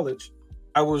in college,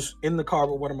 I was in the car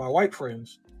with one of my white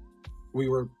friends. We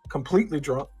were completely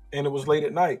drunk and it was late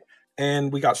at night.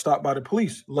 And we got stopped by the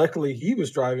police. Luckily, he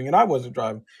was driving and I wasn't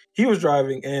driving. He was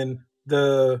driving, and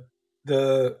the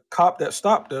cop that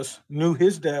stopped us knew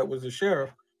his dad was the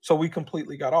sheriff, so we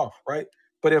completely got off, right?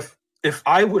 But if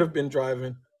I would have been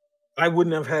driving, I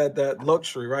wouldn't have had that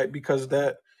luxury, right? Because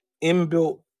that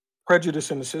inbuilt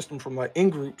prejudice in the system from like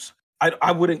in-groups,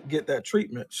 I wouldn't get that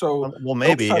treatment. So, well,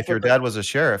 maybe if your dad was a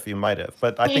sheriff, you might have.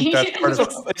 But I think that's part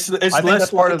of it's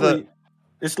less likely.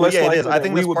 It's less likely. I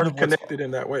think we would be connected in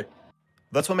that way.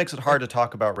 That's what makes it hard to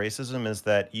talk about racism is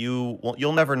that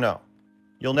you'll never know.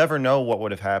 You'll never know what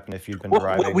would have happened if you'd been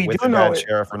driving with a bad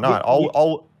sheriff or not.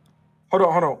 Hold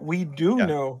on. We do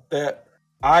know that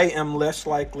I am less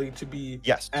likely to be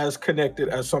as connected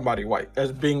as somebody white,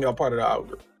 as being a part of the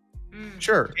algorithm.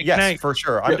 Sure. Yes, for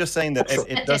sure. I'm just saying that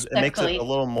it makes it a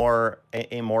little more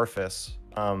amorphous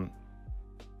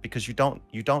because you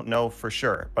don't know for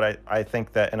sure. But I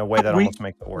think that in a way that almost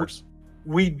makes it worse.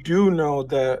 We do know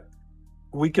that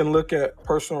we can look at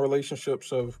personal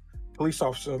relationships of police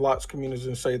officers in lots of communities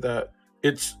and say that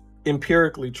it's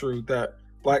empirically true that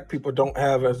black people don't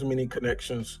have as many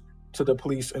connections to the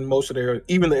police in most of the areas,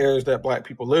 even the areas that black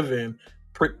people live in,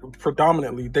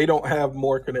 predominantly, they don't have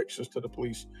more connections to the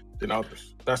police than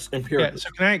others. That's empirical. Yeah, so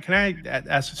can I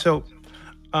ask, so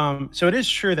it is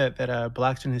true that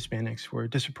blacks and Hispanics were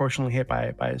disproportionately hit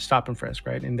by stop and frisk,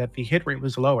 right? And that the hit rate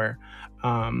was lower.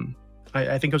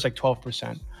 I think it was like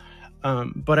 12%.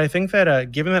 But I think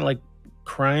that given that like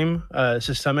crime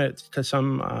systemic to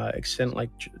some extent like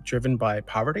driven by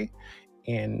poverty,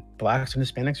 and blacks and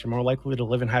Hispanics are more likely to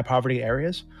live in high poverty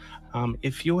areas,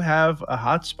 if you have a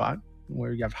hotspot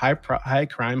where you have high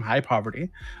crime, high poverty,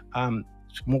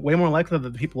 it's way more likely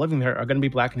that the people living there are going to be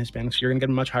black and Hispanic, so you're going to get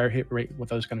a much higher hit rate with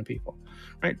those kind of people,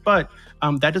 right? But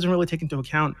that doesn't really take into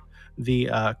account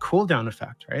the cool down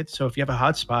effect, right? So if you have a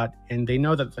hotspot and they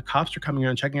know that the cops are coming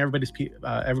around checking everybody's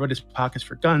pockets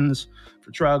for guns, for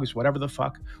drugs, whatever the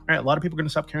fuck, right? A lot of people are going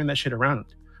to stop carrying that shit around,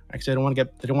 right? Because they don't want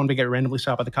to get randomly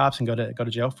stopped by the cops and go to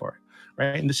jail for it,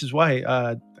 right? And this is why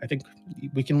I think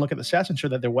we can look at the stats and show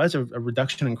that there was a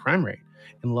reduction in crime rate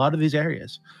in a lot of these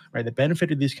areas, right? That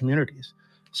benefited these communities.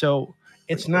 So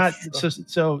it's not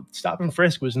so stop and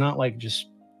frisk was not like just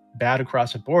bad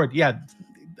across the board. Yeah,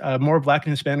 more Black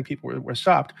and Hispanic people were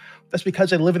stopped. That's because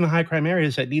they live in the high crime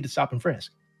areas that need to stop and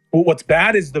frisk. Well, what's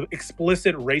bad is the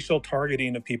explicit racial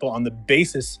targeting of people on the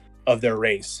basis of their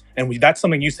race. And that's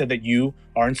something you said that you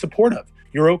are in support of.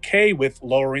 You're okay with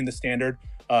lowering the standard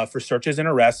for searches and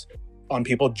arrests on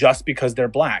people just because they're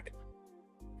Black.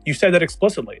 You said that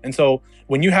explicitly. And so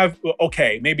when you have,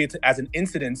 okay, maybe it's as an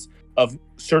incidence of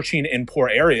searching in poor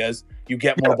areas, you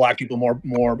get more Black people, more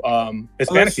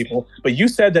Hispanic people. But you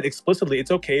said that explicitly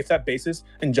it's okay if that basis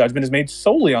and judgment is made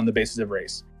solely on the basis of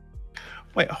race.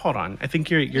 Wait, hold on. I think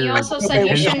you're. You also said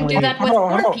you shouldn't do that with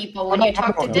poor people when you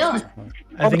talk to Dylan.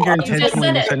 I think you're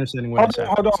intentionally misunderstanding what I said.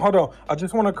 Hold on. I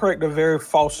just want to correct a very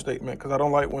false statement because I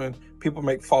don't like when people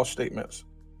make false statements.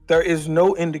 There is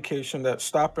no indication that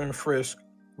stop and frisk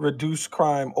reduce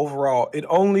crime overall. It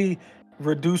only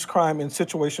reduced crime in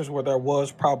situations where there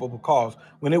was probable cause.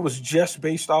 When it was just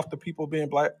based off the people being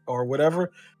Black or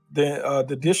whatever, the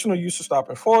additional use of stop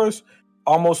and frisk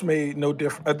almost made no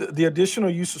difference. The additional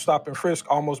use of stop and frisk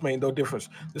almost made no difference.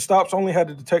 The stops only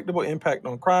had a detectable impact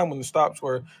on crime when the stops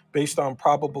were based on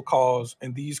probable cause,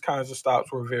 and these kinds of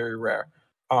stops were very rare.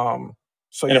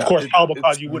 So and of course, probable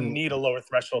cause, you wouldn't need a lower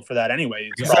threshold for that anyway.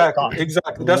 Exactly.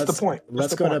 That's the point.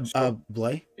 Let's go to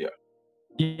Blay.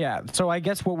 Yeah. So I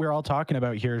guess what we're all talking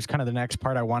about here is kind of the next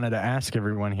part I wanted to ask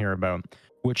everyone here about,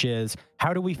 which is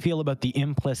how do we feel about the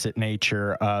implicit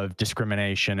nature of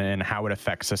discrimination and how it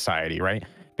affects society, right?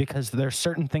 Because there's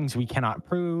certain things we cannot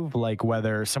prove, like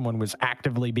whether someone was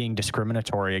actively being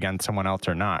discriminatory against someone else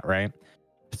or not, right?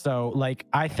 So, like,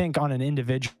 I think on an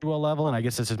individual level, and I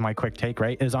guess this is my quick take,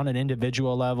 right, is on an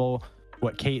individual level,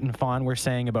 what Kate and Fawn were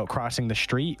saying about crossing the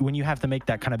street, when you have to make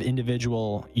that kind of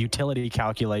individual utility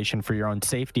calculation for your own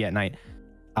safety at night,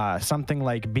 something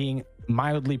like being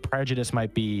mildly prejudiced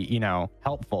might be,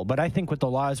 helpful. But I think with the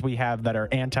laws we have that are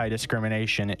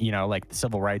anti-discrimination, like the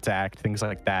Civil Rights Act, things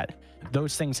like that,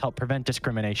 those things help prevent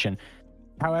discrimination.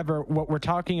 However, what we're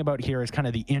talking about here is kind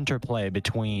of the interplay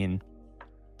between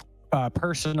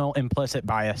personal implicit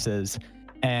biases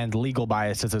and legal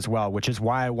biases as well, which is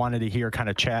why I wanted to hear kind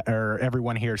of chat or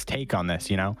everyone here's take on this,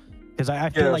 because I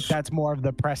feel like that's more of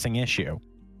the pressing issue.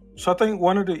 So I think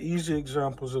one of the easy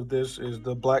examples of this is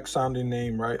the Black sounding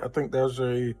name, right? I think there's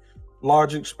a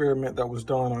large experiment that was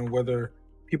done on whether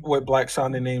people with Black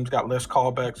sounding names got less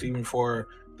callbacks even for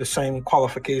the same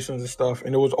qualifications and stuff.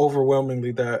 And it was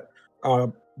overwhelmingly that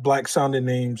Black sounding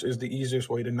names is the easiest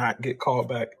way to not get called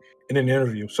back in an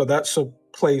interview. So that's a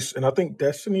place, and I think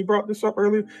Destiny brought this up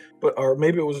earlier, or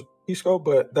maybe it was Pisco,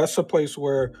 but that's a place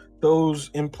where those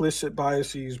implicit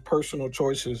biases, personal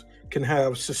choices can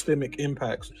have systemic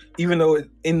impacts, even though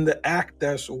in the act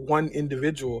that's one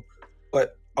individual,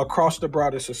 but across the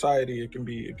broader society, it can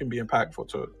be impactful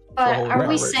to. But are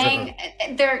we saying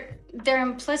they're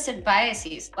implicit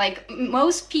biases? Like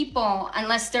most people,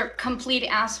 unless they're complete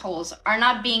assholes, are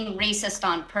not being racist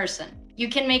on person. You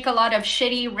can make a lot of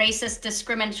shitty, racist,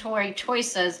 discriminatory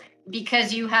choices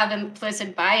because you have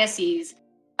implicit biases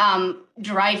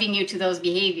driving you to those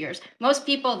behaviors. Most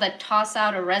people that toss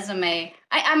out a resume,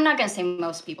 I'm not going to say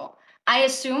most people. I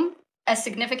assume a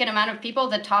significant amount of people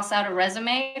that toss out a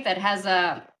resume that has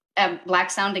a Black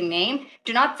sounding name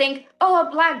do not think, oh, a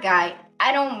Black guy,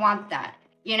 I don't want that.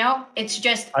 It's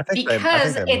just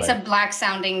because it's a Black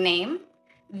sounding name,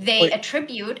 they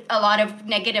attribute a lot of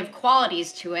negative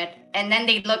qualities to it. And then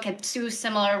they look at two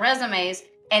similar resumes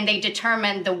and they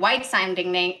determine the white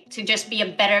sounding name to just be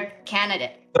a better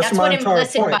candidate. That's what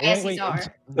implicit biases are.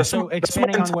 So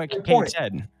expanding on what Kate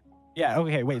said. Yeah,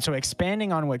 okay, wait. So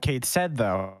expanding on what Kate said,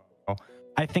 though,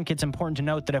 I think it's important to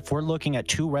note that if we're looking at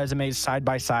two resumes side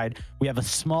by side, we have a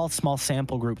small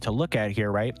sample group to look at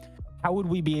here, right? How would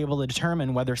we be able to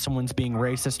determine whether someone's being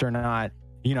racist or not,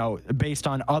 based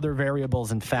on other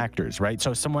variables and factors, right?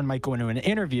 So someone might go into an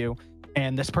interview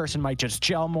and this person might just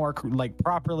gel more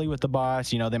properly with the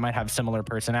boss. They might have similar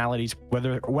personalities,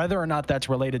 whether or not that's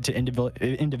related to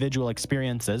individual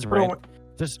experiences, right?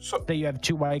 Just say you have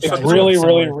two white guys. It's really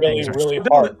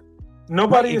hard.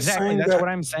 Nobody is saying that's what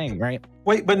I'm saying, right?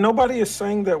 Wait, but nobody is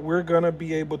saying that we're gonna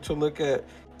be able to look at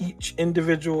each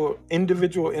individual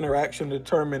interaction to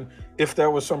determine if there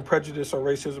was some prejudice or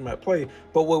racism at play.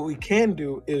 But what we can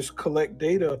do is collect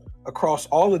data across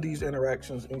all of these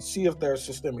interactions and see if there's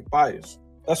systemic bias.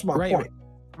 That's my point.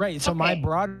 Right. So my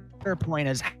broader point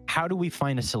is, how do we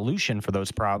find a solution for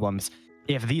those problems?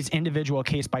 If these individual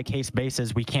case-by-case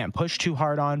bases we can't push too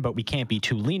hard on, but we can't be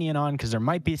too lenient on because there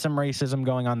might be some racism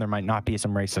going on, there might not be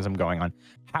some racism going on.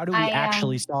 How do we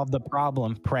actually solve the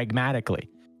problem pragmatically?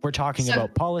 We're talking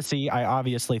about policy. I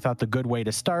obviously thought the good way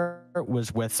to start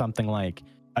was with something like,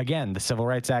 again, the Civil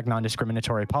Rights Act,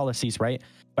 non-discriminatory policies, right?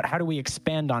 But how do we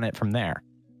expand on it from there?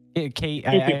 Kate,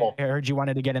 I heard you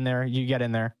wanted to get in there. You get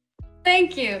in there.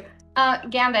 Thank you.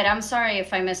 Gambit, I'm sorry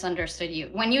if I misunderstood you.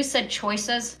 When you said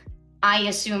choices, I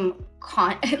assume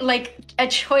like a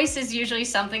choice is usually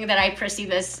something that I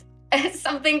perceive as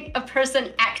something a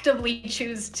person actively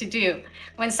chooses to do.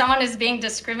 When someone is being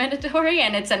discriminatory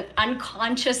and it's an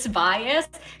unconscious bias,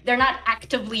 they're not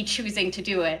actively choosing to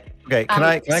do it. Okay, can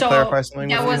I clarify something?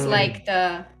 That was like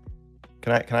the.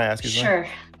 Can I ask you something? Sure.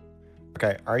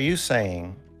 Okay, are you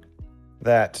saying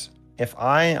that if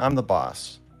I'm the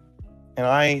boss and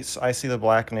I see the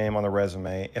black name on the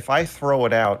resume, if I throw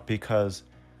it out because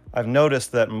I've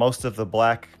noticed that most of the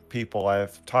black people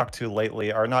I've talked to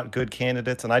lately are not good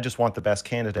candidates and I just want the best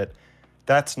candidate,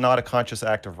 that's not a conscious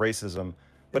act of racism.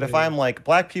 But if I'm like,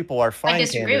 black people are fine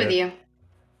candidates. I disagree with you.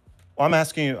 Well,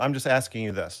 I'm just asking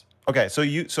you this. Okay,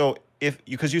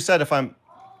 because you said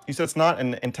it's not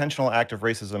an intentional act of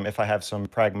racism if I have some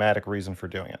pragmatic reason for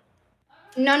doing it.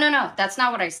 No, that's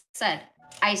not what I said.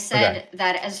 I said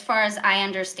that as far as I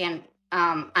understand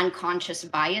unconscious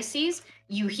biases,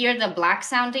 you hear the black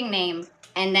sounding name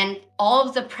and then all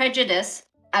of the prejudice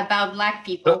about black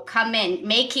people come in,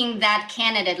 making that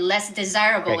candidate less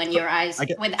desirable in your eyes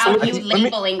without you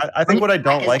labeling. I think what I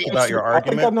don't like about your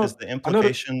argument is the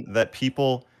implication that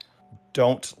people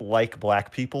don't like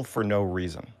black people for no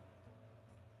reason.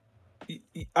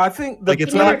 I think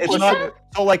it's not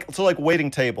so like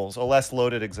waiting tables, a less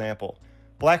loaded example.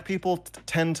 Black people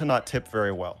tend to not tip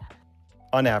very well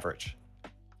on average.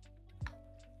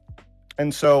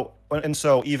 And so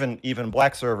even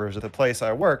black servers at the place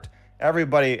I worked,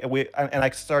 I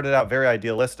started out very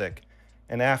idealistic.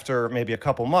 And after maybe a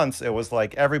couple months, it was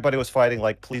like everybody was fighting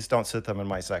like, please don't sit them in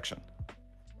my section.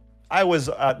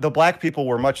 The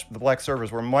black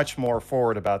servers were much more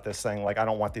forward about this, saying like, I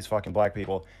don't want these fucking black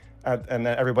people. And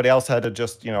then everybody else had to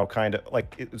just, kind of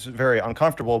like, it's very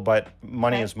uncomfortable, but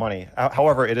money is money.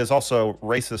 However, it is also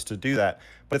racist to do that.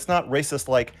 But it's not racist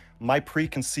like my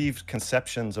preconceived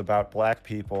conceptions about black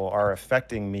people are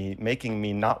affecting me, making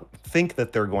me not think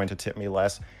that they're going to tip me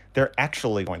less. They're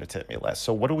actually going to tip me less.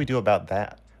 So what do we do about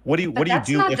that? What do you do? That's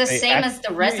not the same as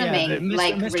the resume,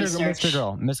 research.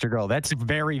 MrGirl, that's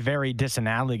very, very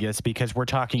disanalogous because we're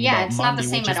talking about money,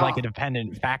 which is like a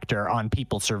dependent factor on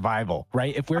people's survival,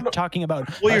 right? If we're talking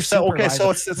about so it's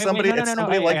somebody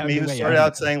like me who started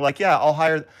out saying like, yeah, I'll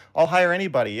hire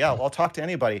anybody, yeah, I'll talk to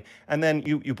anybody, and then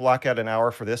you block out an hour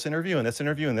for this interview and this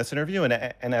interview and this interview, and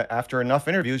after enough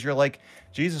interviews, you're like,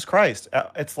 Jesus Christ,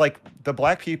 it's like the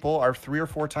black people are 3 or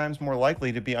 4 times more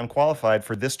likely to be unqualified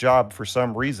for this job for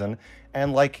some reason.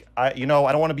 And like, I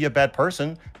don't want to be a bad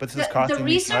person, but this is costing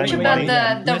me time. The research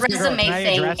about the resume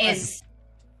thing is,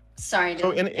 sorry.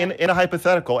 So in a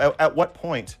hypothetical, at what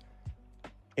point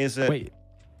is it? Wait.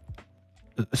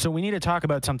 So we need to talk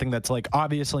about something that's like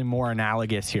obviously more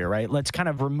analogous here, right? Let's kind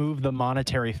of remove the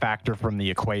monetary factor from the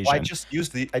equation. Well,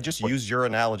 I just used your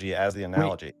analogy as the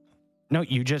analogy. No,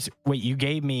 you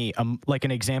gave me like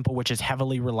an example which is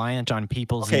heavily reliant on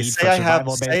people's need for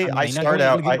survival.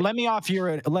 Let me offer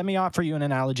you an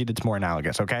analogy that's more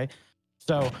analogous, okay?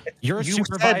 So you're a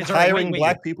supervisor. Said hiring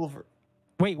black people for...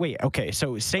 Wait. Okay,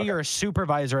 so say you're a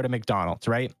supervisor at a McDonald's,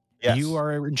 right? Yes. You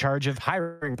are in charge of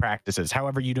hiring practices.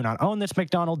 However, you do not own this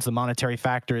McDonald's. The monetary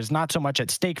factor is not so much at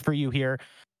stake for you here.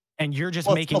 And you're just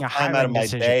making a hiring out of my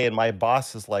decision. Day, and my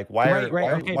boss is like,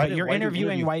 but you're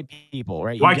interviewing white people,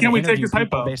 right? Why can't we take his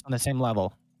hypo based on the same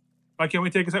level? Why can't we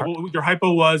take his hypo? Well, your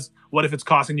hypo was, what if it's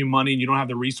costing you money and you don't have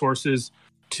the resources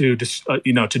to just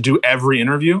to do every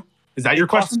interview? Is that your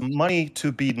question? It costs money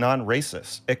to be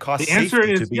non-racist. It costs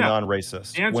safety to be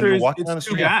non-racist. The answer is it's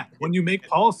too bad. When you make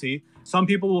policy, some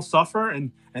people will suffer,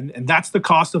 and that's the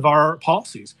cost of our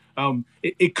policies.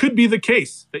 It could be the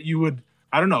case that you would.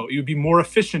 I don't know. It would be more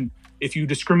efficient if you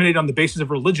discriminate on the basis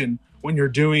of religion when you're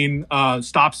doing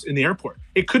stops in the airport.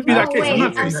 It could be that case.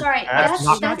 I'm sorry.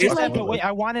 Wait,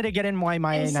 I wanted to get in why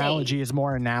my analogy is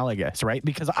more analogous, right?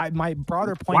 Because my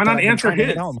broader point. Why not answer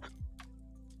his?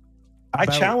 I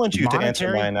challenge you to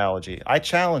answer my analogy. I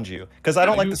challenge you because I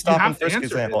don't like the stop and frisk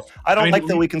example. I don't like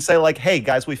that we can say like, hey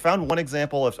guys, we found one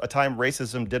example of a time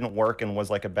racism didn't work and was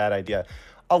like a bad idea.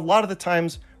 A lot of the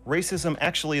times racism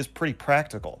actually is pretty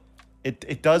practical.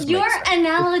 It does make sense. Your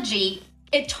analogy,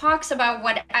 it talks about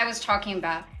what I was talking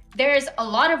about. There's a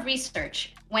lot of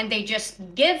research when they just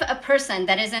give a person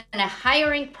that is in a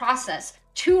hiring process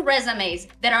 2 resumes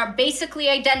that are basically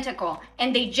identical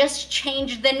and they just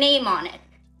change the name on it.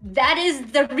 That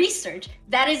is the research.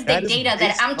 That is the data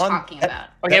that I'm talking about.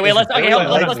 Okay, wait. Let's hold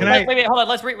on.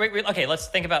 Let's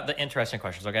think about the interesting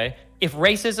questions. Okay, if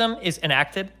racism is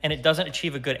enacted and it doesn't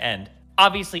achieve a good end,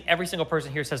 obviously every single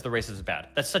person here says the racism is bad.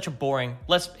 That's such a boring.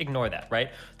 Let's ignore that, right?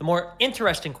 The more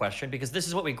interesting question, because this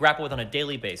is what we grapple with on a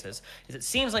daily basis, is it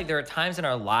seems like there are times in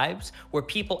our lives where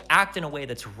people act in a way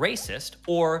that's racist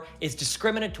or is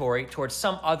discriminatory towards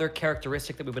some other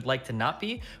characteristic that we would like to not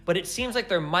be. But it seems like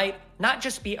there might not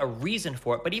just be a reason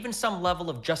for it, but even some level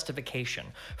of justification.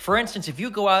 For instance, if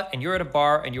you go out and you're at a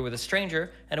bar and you're with a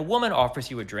stranger and a woman offers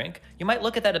you a drink, you might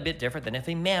look at that a bit different than if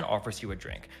a man offers you a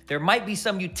drink. There might be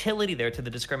some utility there to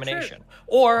the discrimination. True.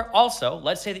 Or also,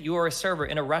 let's say that you are a server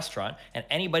in a restaurant and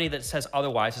anybody that says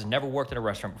otherwise has never worked in a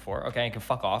restaurant before, okay, and can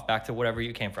fuck off back to whatever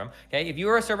you came from, okay? If you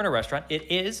are a server in a restaurant, it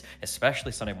is,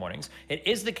 especially Sunday mornings, it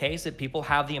is the case that people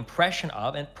have the impression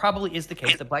of, and probably is the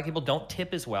case, that black people don't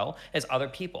tip as well as other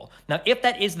people. Now, if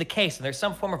that is the case, and there's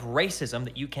some form of racism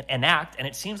that you can enact, and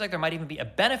it seems like there might even be a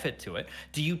benefit to it,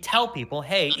 do you tell people,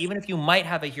 hey, even if you might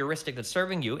have a heuristic that's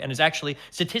serving you and is actually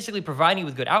statistically providing you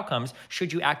with good outcomes,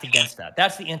 should you act against that?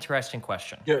 That's the interesting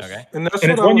question. Yes, okay? and that's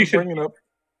what I was bringing up.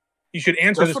 You should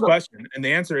answer this question, and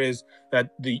the answer is that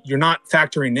you're not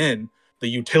factoring in the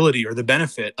utility or the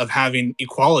benefit of having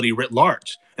equality writ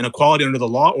large, and equality under the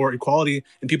law or equality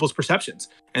in people's perceptions.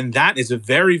 And that is a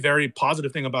very, very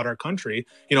positive thing about our country.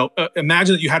 You know,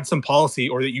 imagine that you had some policy,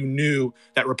 or that you knew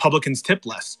that Republicans tip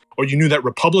less, or you knew that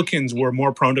Republicans were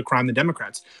more prone to crime than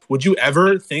Democrats. Would you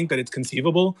ever think that it's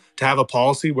conceivable to have a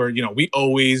policy where, you know, we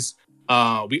always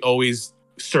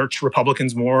search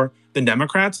Republicans more than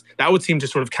Democrats? That would seem to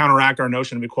sort of counteract our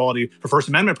notion of equality for First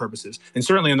Amendment purposes. And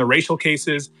certainly in the racial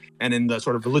cases and in the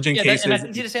sort of religion cases. And I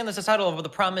think you just say on the societal level, the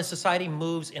problem is society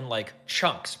moves in like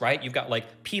chunks, right? You've got like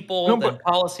people, then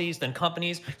policies, then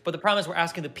companies. But the problem is we're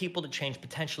asking the people to change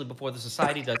potentially before the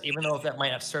society does, even though that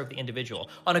might not serve the individual.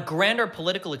 On a grander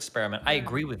political experiment, I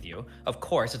agree with you. Of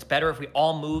course, it's better if we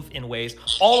all move in ways.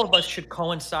 All of us should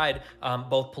coincide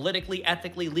both politically,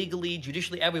 ethically, legally,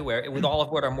 judicially, everywhere with all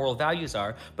of what our moral values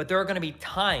are. But there are going to be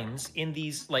times in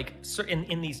these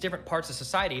in these different parts of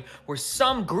society where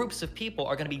some groups of people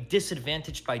are going to be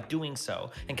disadvantaged by doing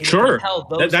so, and can you compel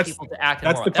those people to act?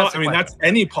 That's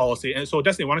any policy. And so,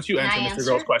 Destiny, why don't you answer Mr.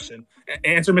 Girl's question?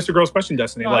 Answer Mr. Girl's question,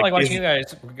 Destiny. No, like watching you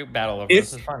guys battle over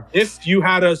this is fun. If you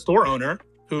had a store owner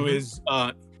who is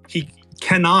he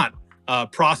cannot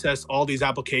process all these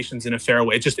applications in a fair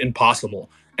way, it's just impossible.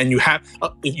 And you have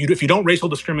if you don't racial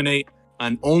discriminate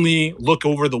and only look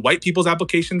over the white people's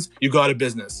applications, you go out of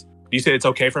business. Do you say it's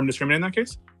okay for him to discriminate in that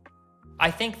case? I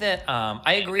think that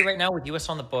I agree right now with US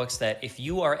on the books that if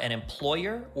you are an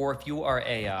employer or if you are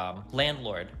a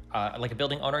landlord, like a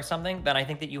building owner or something, then I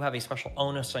think that you have a special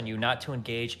onus on you not to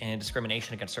engage in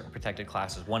discrimination against certain protected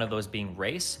classes, one of those being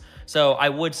race. So I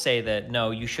would say that,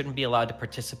 no, you shouldn't be allowed to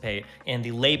participate in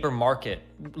the labor market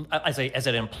as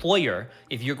an employer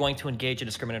if you're going to engage in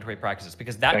discriminatory practices,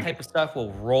 because that type of stuff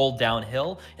will roll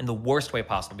downhill in the worst way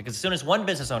possible. Because as soon as one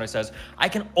business owner says, I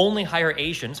can only hire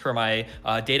Asians for my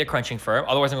data crunching firm,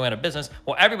 otherwise I'm going out of business,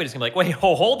 well, everybody's gonna be like, wait,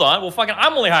 hold on, well, fucking,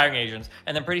 I'm only hiring Asians.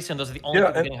 And then pretty soon those are the only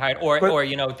people getting hired, or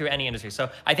you know, through any industry. So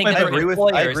I think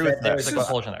there's a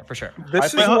compulsion there for sure.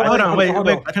 Hold on, wait,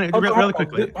 really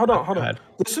quickly. Hold on.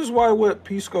 This is why what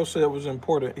Pisco said was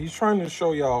important. He's trying to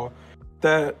show y'all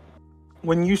that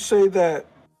when you say that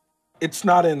it's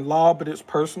not in law, but it's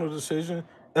personal decision,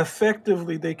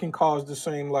 effectively they can cause the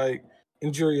same like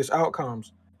injurious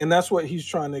outcomes. And that's what he's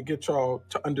trying to get y'all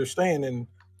to understand. And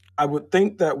I would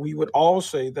think that we would all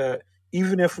say that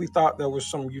even if we thought there was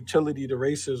some utility to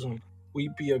racism,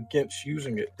 we'd be against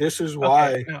using it. This is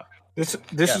why this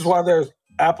is why there's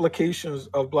applications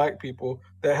of Black people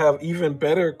that have even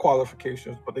better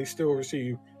qualifications, but they still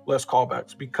receive less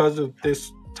callbacks because of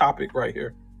this topic right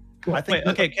here.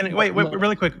 Wait,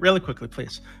 really quickly,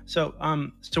 please. So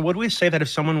would we say that if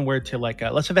someone were to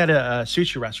let's say they had a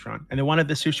sushi restaurant and they wanted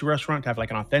the sushi restaurant to have like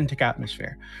an authentic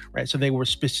atmosphere, right? So they were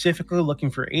specifically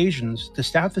looking for Asians to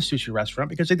staff the sushi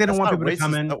restaurant because they didn't want people to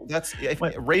come in. No,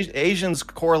 Asians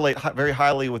correlate very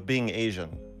highly with being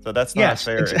Asian. So that's not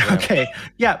fair. Okay.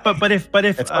 Yeah, but if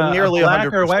it's nearly a black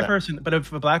 100%. or a white person, but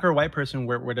if a black or a white person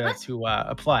were to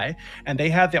apply and they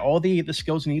have all the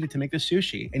skills needed to make the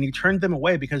sushi, and you turned them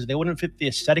away because they wouldn't fit the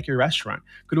aesthetic of your restaurant,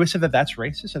 could we say that that's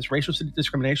racist? That's racial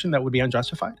discrimination that would be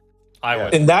unjustified? I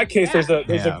would. In that case, there's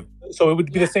a so it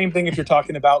would be the same thing if you're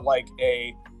talking about like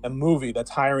a movie that's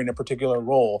hiring a particular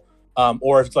role.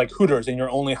 Or if it's like Hooters and you're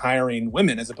only hiring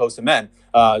women as opposed to men,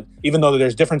 even though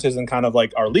there's differences in kind of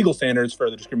like our legal standards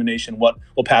for the discrimination, what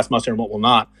will pass muster and what will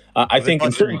not. I think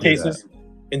in certain cases,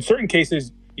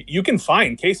 You can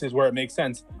find cases where it makes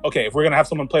sense. Okay, if we're going to have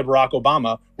someone play Barack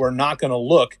Obama, we're not going to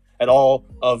look at all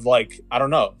of, like, I don't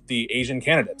know, the Asian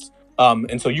candidates.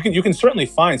 And so you can certainly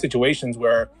find situations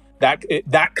where that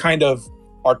kind of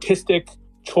artistic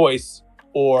choice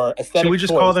or aesthetic. So we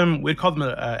just choice, we'd call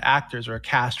them actors or a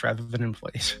cast rather than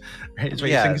employees, right? Is what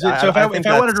Yeah, you're saying. So if I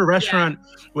wanted a restaurant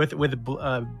with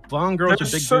blonde girls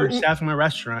There's or big certain- boobs staffing my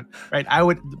restaurant, right?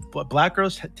 Black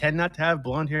girls tend not to have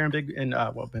blonde hair and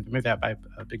well, maybe they have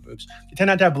big boobs. They tend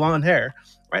not to have blonde hair,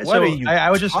 right? What so are you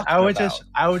I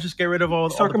would just get rid of all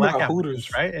the talking black about applicants,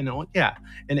 Hooters. right? And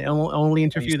only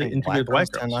interview the black white girls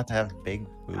tend girls. not to have big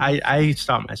boobs. I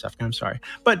stopped myself. I'm sorry,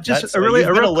 but just That's, a really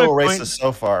you've been a little quick racist point,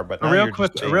 so far, but a now real you're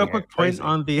quick just being point crazy.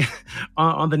 on the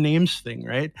on the names thing,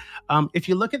 right? If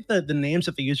you look at the names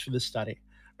that they use for this study,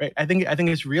 right, I think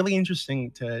it's really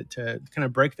interesting to kind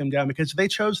of break them down, because they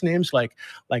chose names like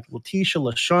Letitia,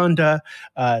 LaShonda,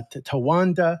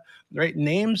 Tawanda, right?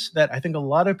 Names that I think a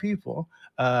lot of people,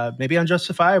 maybe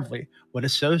unjustifiably, would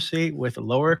associate with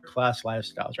lower class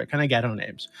lifestyles, right? Kind of ghetto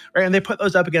names, right? And they put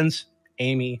those up against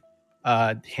Amy,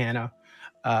 Hannah,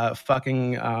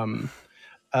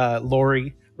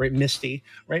 Lori, right? Misty,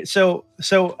 right? So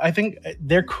I think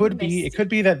it could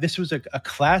be that this was a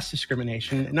class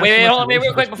discrimination. Not Wait, so much hold a on, wait, real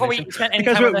racial quick before we discrimination. spend any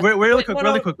Because time on this. really Wait, quick, no,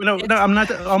 really no, quick. No, it's- I'm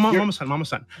not. I'm almost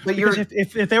done. But Because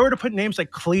if they were to put names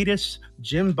like Cletus,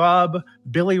 Jim Bob,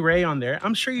 Billy Ray on there,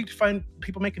 I'm sure you'd find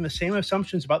people making the same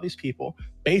assumptions about these people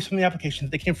based on the applications.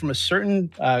 They came from a certain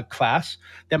class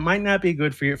that might not be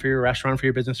good for your restaurant, for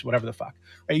your business, whatever the fuck.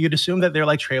 Right? You'd assume that they're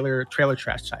like trailer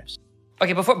trash types.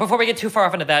 Okay, before we get too far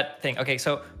off into that thing, okay,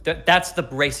 so that's the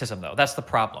racism, though. That's the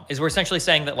problem, is we're essentially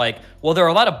saying that, like, well, there are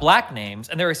a lot of black names,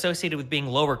 and they're associated with being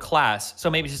lower class,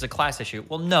 so maybe it's just a class issue.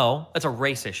 Well, no, that's a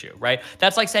race issue, right?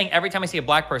 That's like saying every time I see a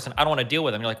black person, I don't want to deal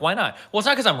with them. You're like, why not? Well, it's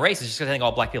not because I'm racist, it's just because I think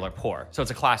all black people are poor, so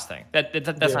it's a class thing. That's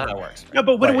not how that works. No,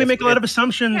 but wouldn't we make a lot of Yeah,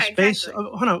 assumptions exactly. based?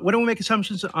 Hold on, wouldn't we make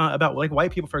assumptions about like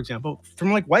white people, for example,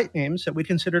 from like white names that we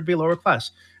consider to be lower class?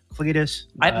 Cletus.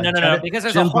 No, because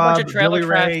there's a Jim whole bunch Bob, of trailer Billy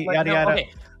trash. Ray, Like, yada no, yada. okay.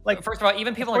 Like, first of all,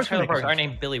 even people in course we trailer make parks aren't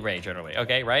assumptions. named Billy Ray generally,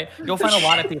 okay, right? You'll find a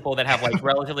lot of people that have like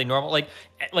relatively normal,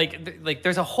 like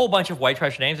there's a whole bunch of white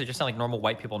trash names that just sound like normal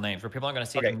white people names, where people aren't going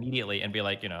to see it immediately and be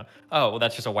like, oh, well,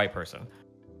 that's just a white person.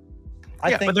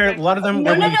 I think but there are a lot of them.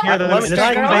 No, when no, we no. hear them, Let me- they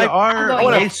can I- are I'm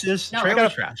going- racist No. trailer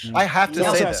trash. I have to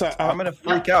No, say sorry, this. sorry, I'm gonna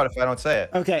freak out if I don't say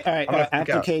it. Okay, all right. I'm gonna freak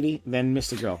After out. Katie, then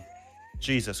MrGirl.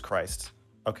 Jesus Christ.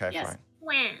 Okay, Yes. fine.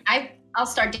 When? I'll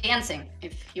start dancing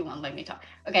if you won't let me talk.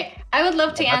 Okay, I would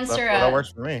love to answer That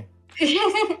works for me.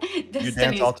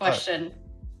 Destiny's all the time. question.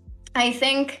 I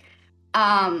think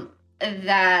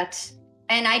that,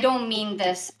 and I don't mean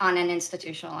this on an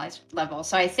institutionalized level.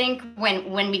 So I think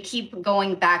when we keep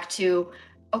going back to,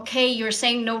 okay, you're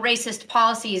saying no racist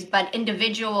policies, but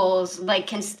individuals like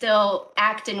can still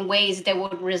act in ways that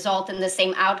would result in the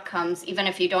same outcomes, even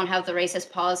if you don't have the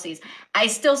racist policies. I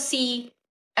still see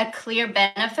a clear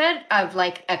benefit of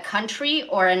like a country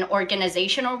or an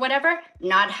organization or whatever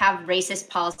not have racist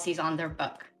policies on their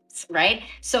book, right?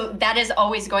 So that is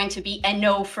always going to be a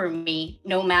no for me,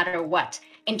 no matter what.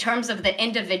 In terms of the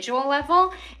individual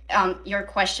level, your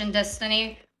question,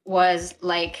 Destiny, was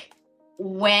like,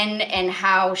 when and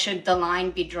how should the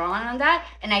line be drawn on that?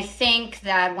 And I think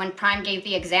that when Prime gave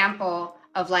the example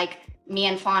of like me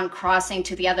and Fawn crossing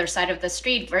to the other side of the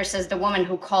street versus the woman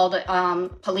who called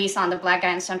police on the black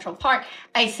guy in Central Park,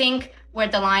 I think where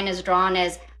the line is drawn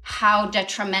is how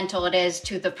detrimental it is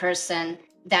to the person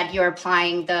that you're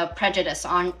applying the prejudice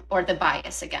on or the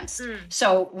bias against.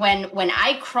 So when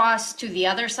I cross to the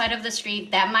other side of the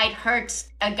street, that might hurt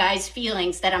a guy's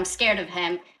feelings that I'm scared of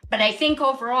him. But I think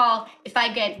overall, if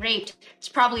I get raped, it's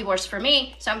probably worse for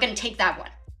me. So I'm going to take that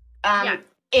one.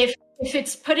 If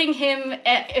it's putting him,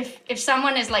 if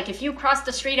someone is like, if you cross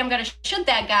the street, I'm going to shoot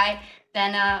that guy,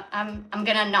 then I'm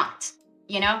going to not,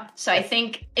 So I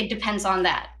think it depends on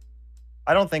that.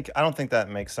 I don't think that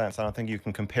makes sense. I don't think you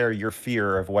can compare your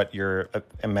fear of what you're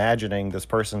imagining this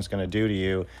person's going to do to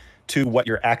you to what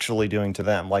you're actually doing to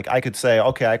them. Like I could say,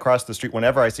 okay, I cross the street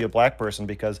whenever I see a black person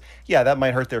because yeah, that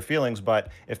might hurt their feelings, but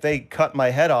if they cut my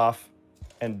head off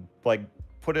and like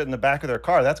put it in the back of their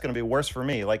car, that's going to be worse for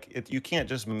me. Like you can't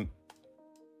just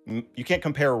you can't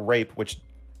compare rape, which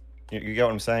you get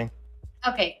what I'm saying?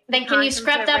 Okay, then can you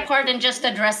scrap that part and just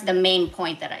address the main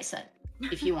point that I said,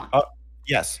 if you want?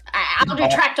 Yes. I'll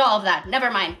retract all of that.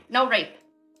 Never mind. No rape.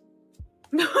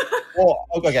 Well,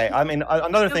 okay. I mean,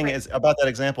 another thing is about that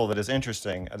example that is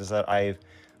interesting is that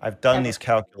I've done these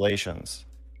calculations,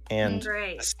 and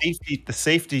the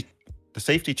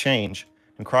safety change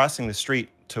in crossing the street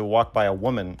to walk by a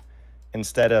woman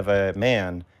instead of a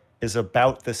man is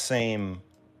about the same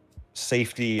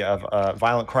safety of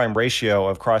violent crime ratio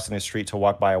of crossing the street to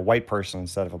walk by a white person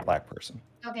instead of a black person.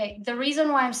 Okay, the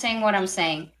reason why I'm saying what I'm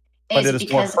saying But it is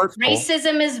is more because hurtful.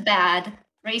 racism is bad.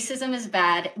 Racism is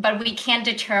bad, but we can't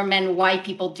determine why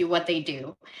people do what they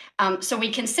do. So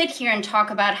we can sit here and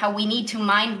talk about how we need to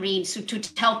mind read to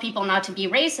tell people not to be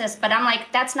racist, but I'm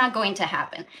like, that's not going to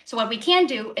happen. So what we can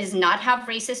do is not have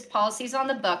racist policies on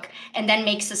the book and then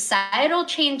make societal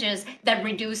changes that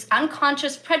reduce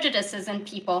unconscious prejudices in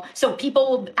people, so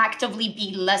people will actively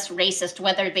be less racist,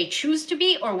 whether they choose to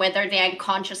be or whether they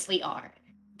unconsciously are.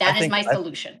 That is my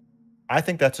solution. I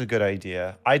think that's a good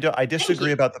idea. I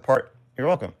disagree about the part. You're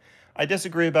welcome. I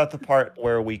disagree about the part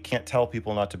where we can't tell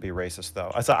people not to be racist, though.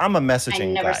 So I'm a messaging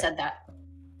I never guy. said that.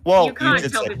 Well, You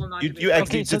can't tell people not to be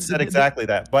racist. You said exactly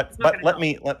that. But let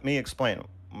me explain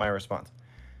my response.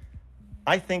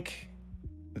 I think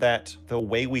that the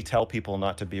way we tell people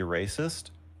not to be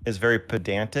racist is very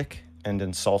pedantic and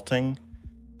insulting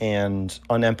and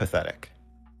unempathetic.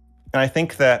 And I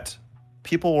think that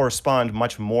people will respond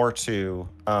much more to,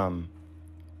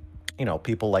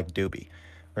 people like Doobie.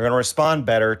 They're going to respond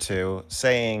better to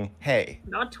saying, "Hey,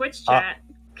 not Twitch chat."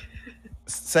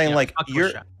 Saying like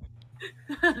you're.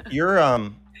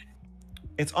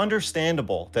 It's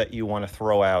understandable that you want to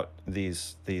throw out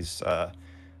these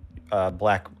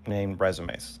black named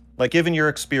resumes. Like, given your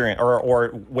experience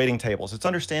or waiting tables, it's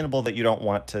understandable that you don't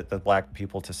want the black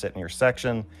people to sit in your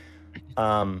section.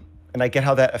 And I get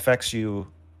how that affects you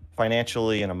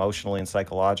financially and emotionally and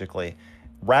psychologically,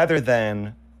 rather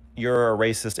than you're a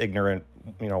racist, ignorant,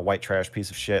 white trash piece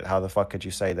of shit. How the fuck could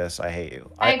you say this? I hate you.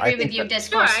 I agree with you.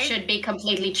 Discourse should be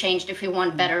completely changed if we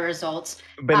want better results.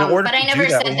 But in order but I to never do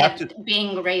that, said we have that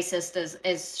being racist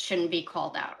is shouldn't be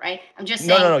called out, right? I'm just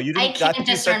No, saying no, you I didn't- I can't think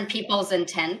you said- discern people's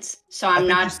intents, so I'm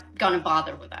not gonna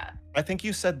bother with that. I think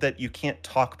you said that you can't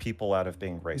talk people out of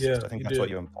being racist. Yeah, I think you that's did. what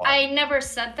you implied. I never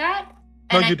said that,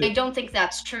 No, and you I did. don't think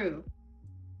that's true.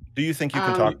 Do you think you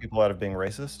can talk people out of being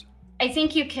racist? I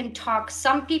think you can talk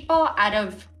some people out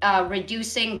of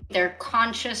reducing their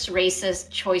conscious racist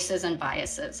choices and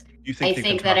biases. You think I you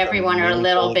think can that talk them everyone are a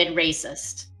little meaningfully? bit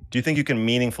racist. Do you think you can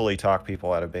meaningfully talk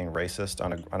people out of being racist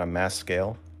on a mass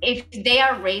scale? If they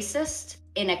are racist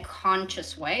in a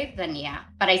conscious way, then yeah.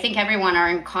 But I think everyone are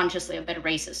unconsciously a bit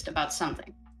racist about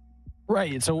something.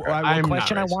 Right. So I'm the not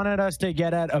question I racist. wanted us to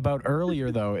get at about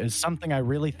earlier, though, is something I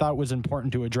really thought was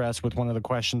important to address with one of the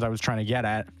questions I was trying to get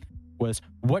at was,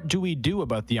 what do we do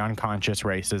about the unconscious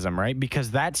racism, right? Because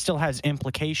that still has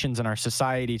implications in our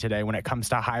society today when it comes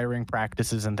to hiring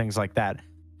practices and things like that.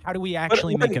 How do we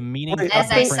actually make a meaningful As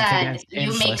I difference said, against you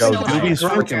make injustice? social Doobie's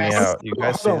freaking me progress. out. You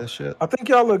guys see this shit? I think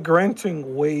y'all are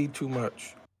granting way too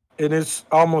much. And it's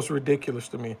almost ridiculous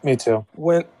to me. Me too.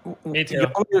 Me too.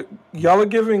 Y'all are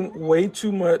giving way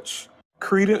too much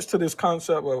credence to this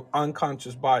concept of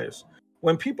unconscious bias.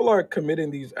 When people are committing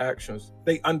these actions,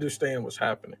 they understand what's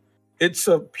happening. It's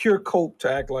a pure cope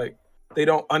to act like they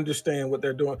don't understand what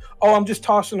they're doing. Oh, I'm just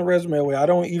tossing the resume away. I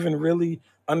don't even really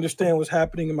understand what's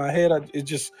happening in my head.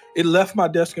 It left my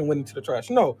desk and went into the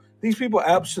trash. No, these people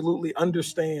absolutely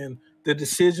understand the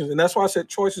decisions. And that's why I said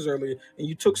choices earlier. And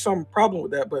you took some problem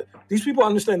with that. But these people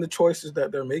understand the choices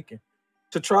that they're making.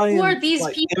 To try and Who are these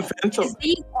people? infantilize. Is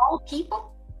these all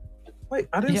people? Wait,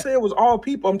 I didn't say it was all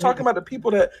people. I'm talking about the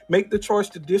people that make the choice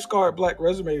to discard black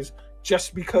resumes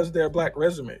just because they're black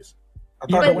resumes. I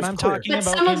thought that was clear. But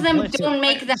some of them don't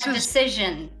make that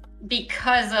decision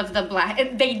because of the black.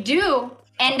 They do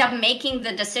end up making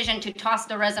the decision to toss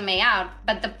the resume out.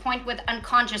 But the point with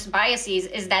unconscious biases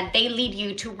is that they lead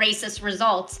you to racist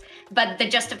results. But the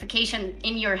justification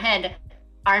in your head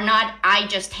are not, I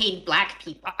just hate black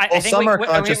people. I think some are what-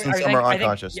 conscious and I some think- are I think-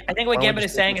 unconscious. I think what Why don't we Gambit is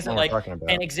just saying focus is on that, what we're like, talking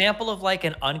about? an example of like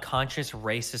an unconscious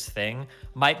racist thing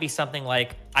might be something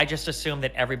like, I just assume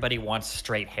that everybody wants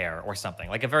straight hair or something,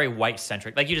 like a very white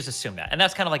centric, like you just assume that. And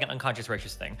that's kind of like an unconscious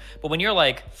racist thing. But when you're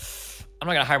like, I'm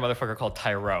not gonna hire a motherfucker called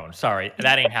Tyrone. Sorry,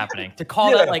 that ain't happening. To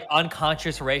call that like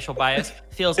unconscious racial bias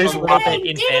feels a little bit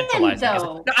infantilizing.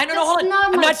 Though. No, I don't know. Hold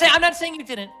on. I'm not saying you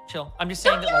didn't. Chill. I'm just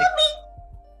saying that like.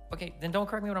 Okay, then don't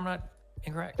correct me when I'm not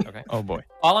incorrect. Okay. Oh boy.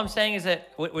 All I'm saying is that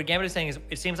what Gambit is saying is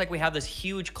it seems like we have this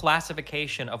huge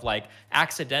classification of like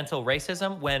accidental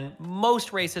racism when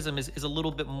most racism is a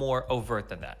little bit more overt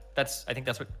than that. I think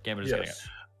that's what Gambit is getting at.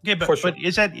 Okay, but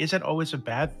is that always a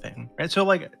bad thing, right? So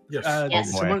like, Yes.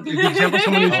 the example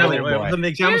someone used earlier, right? The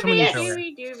example someone used earlier.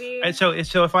 Doobie. Right, so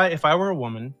if I were a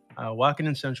woman walking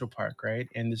in Central Park, right,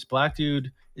 and this black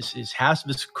dude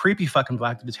this creepy fucking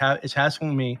black dude is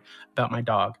hassling me about my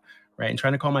dog, right, and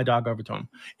trying to call my dog over to him,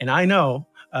 and I know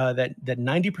that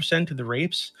 90% of the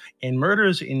rapes and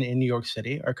murders in New York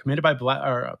City are committed by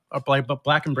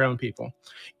black and brown people.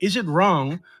 Is it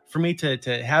wrong for me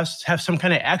to have some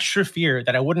kind of extra fear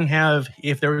that I wouldn't have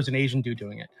if there was an Asian dude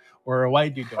doing it or a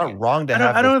white dude doing it? It's not wrong to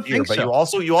have the fear, but you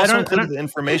also included the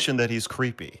information that he's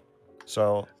creepy.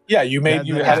 So yeah, you had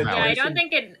it. Yeah, I don't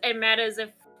think it matters if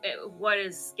what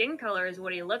his skin color is,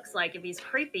 what he looks like. If he's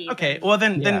creepy, okay. Well,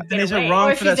 then is it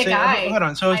wrong for that? Hold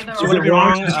on. So would it be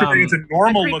wrong to discriminate a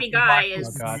normal looking guy?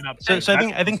 So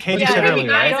I think Katie said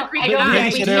earlier. I don't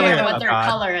think we care what their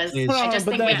color is. I just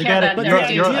think we care that they're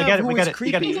Asian. We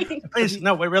got it. Please,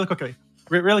 no, wait, really quickly,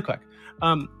 really quick.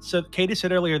 So Katie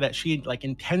said earlier that she like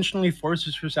intentionally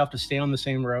forces herself to stay on the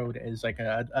same road as like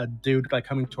a dude like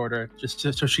coming toward her, just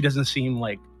so she doesn't seem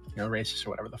like racist or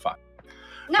whatever the fuck.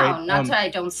 No, right? not so I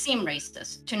don't seem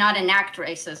racist. To not enact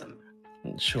racism.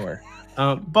 Sure.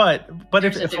 But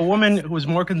if a woman was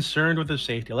more concerned with her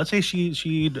safety, let's say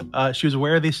she was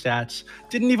aware of these stats,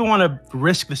 didn't even want to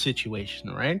risk the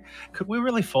situation, right? Could we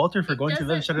really fault her for going to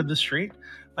the other side of the street?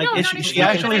 Like, is she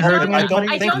actually hurting anybody?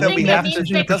 I don't think that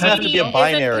it doesn't have to be a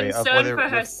binary of whether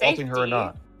we're faulting her or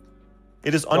not.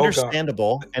 It is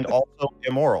understandable and also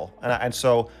immoral, and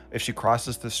so if she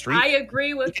crosses the street, I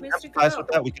agree with Mr. Girl. With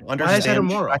that, we can understand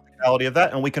the practicality of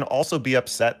that, and we can also be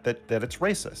upset that it's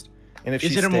racist. And if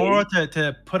is it immoral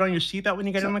to put on your seatbelt when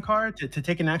you get in the car to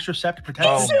take an extra step to protect?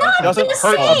 It's not it doesn't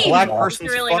hurt a black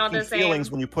person's really fucking feelings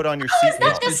when you put on your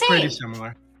seatbelt. It's pretty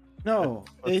similar. No,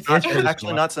 it's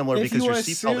actually not similar because your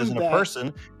seatbelt isn't a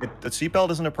person. The seatbelt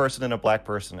isn't a person, and a black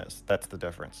person is. That's the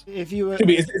difference. Is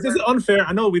this unfair?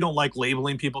 I know we don't like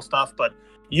labeling people stuff, but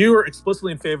you are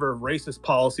explicitly in favor of racist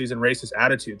policies and racist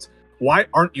attitudes. Why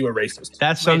aren't you a racist?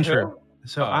 That's untrue.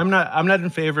 So I'm not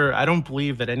in favor. I don't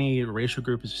believe that any racial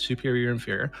group is superior or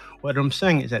inferior. What I'm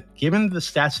saying is that given the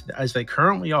stats as they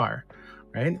currently are,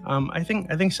 right? I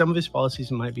think some of these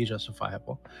policies might be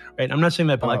justifiable, right? I'm not saying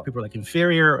that black people are like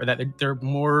inferior or that they're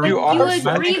more. You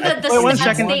agree that the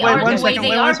stats they are the way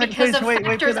they are because of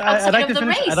factors outside of the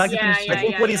race. I'd like to finish. I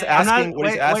think what he's asking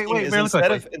is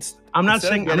instead of. I'm not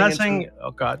saying.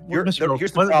 Oh God, Mr.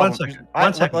 Here's the problem.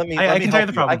 One second. I can tell you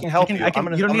the problem. I can help you.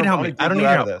 You don't need to help me. I don't need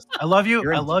your help. I love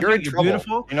you. I love you. You're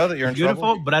beautiful. You know that you're in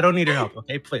trouble. But I don't need your help.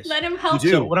 Okay, please. Let him help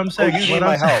you. So what I'm saying. You need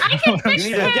my help. You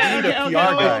need a PR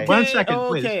guy. 1 second,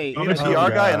 please. You need a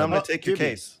PR guy, and I'm going to take your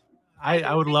case.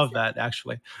 I would love that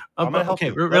actually. I'm gonna help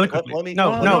you. Really quickly.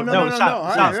 No,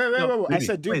 stop. I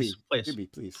said please.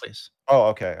 Please. Oh,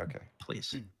 okay.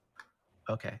 Please.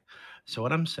 Okay. So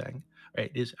what I'm saying,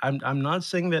 right, is I'm not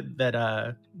saying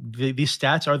that these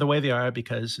stats are the way they are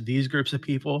because these groups of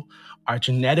people are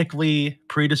genetically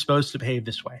predisposed to behave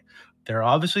this way. There are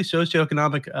obviously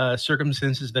socioeconomic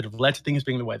circumstances that have led to things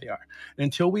being the way they are. And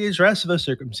until we address those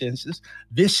circumstances,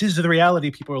 this is the reality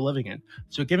people are living in.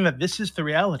 So given that this is the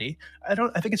reality, I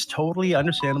think it's totally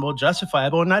understandable,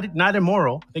 justifiable, and not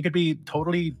immoral. I think it'd be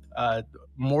totally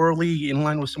morally in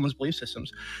line with someone's belief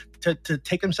systems to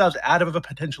take themselves out of a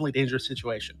potentially dangerous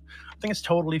situation. I think it's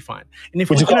totally fine. And if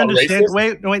we can understand,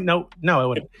 no, I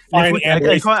wouldn't.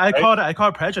 I call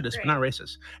it prejudice, but not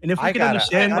racist. And if we can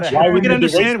understand,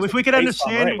 if we could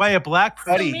understand why a black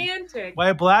person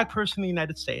in the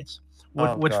United States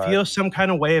would feel some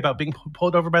kind of way about being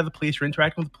pulled over by the police or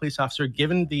interacting with a police officer,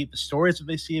 given the stories that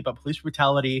they see about police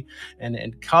brutality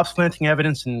and cops planting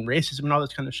evidence and racism and all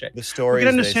this kind of shit. The stories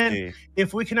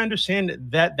if we can understand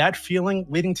that feeling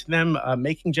leading to them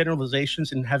making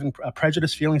generalizations and having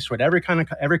prejudice feelings toward every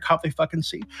cop they fucking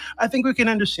see, I think we can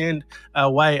understand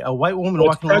why a white woman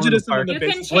walking along the park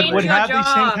would have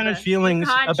these same kind of feelings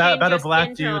about a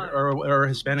black dude or a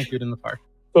Hispanic dude in the park.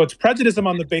 So it's prejudice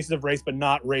on the basis of race, but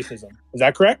not racism. Is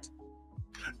that correct?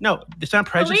 No, it's not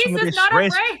prejudice on the basis of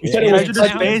race. You said it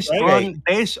was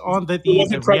based on the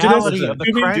reality of the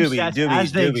crime stats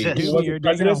as they exist. You're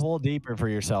digging a hole deeper for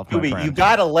yourself, my friend. You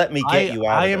gotta let me get you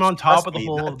out of this. I am on top of the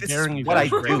hole.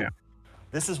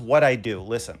 This is what I do.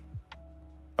 Listen.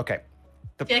 Okay.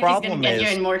 The problem is, get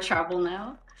you in more trouble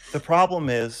now. The problem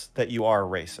is that you are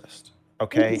racist.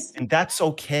 Okay, and that's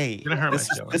okay.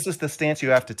 This is the stance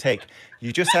you have to take.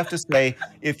 You just have to say,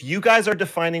 if you guys are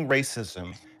defining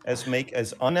racism as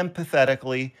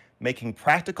unempathetically making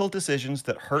practical decisions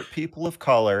that hurt people of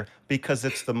color because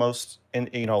it's the most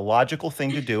logical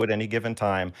thing to do at any given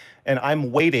time, and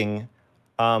I'm weighting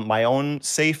my own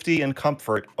safety and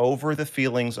comfort over the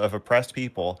feelings of oppressed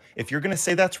people. If you're going to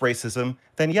say that's racism,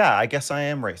 then yeah, I guess I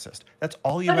am racist. That's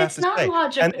all you have to say. But it's not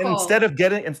logical.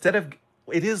 And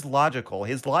it is logical.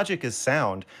 His logic is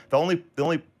sound. The only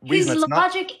reason his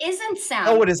logic isn't sound.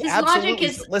 No, it is his absolutely. Logic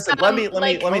is, listen, let me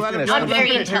finish. Not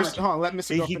very intelligent. Hold on, let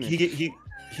Mr. Girl finish.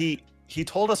 He he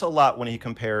told us a lot when he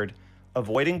compared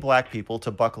avoiding black people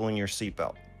to buckling your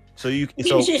seatbelt. So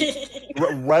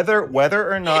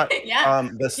whether or not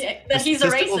the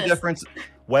statistical difference,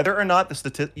 whether or not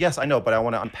yes, I know, but I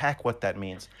want to unpack what that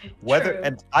means.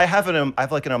 And I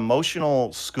have like an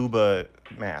emotional scuba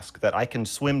mask that I can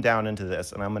swim down into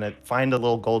this, and I'm gonna find a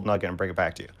little gold nugget and bring it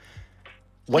back to you.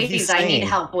 Please, I need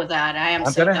help with that.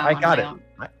 I got it.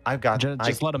 I've got.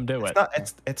 Just let him do it.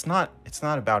 It's not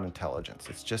about intelligence.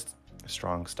 It's just a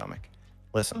strong stomach.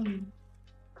 Listen.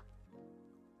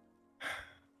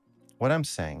 What I'm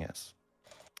saying is,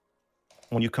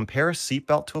 when you compare a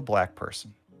seatbelt to a black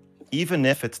person, even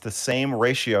if it's the same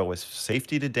ratio as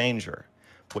safety to danger,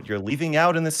 what you're leaving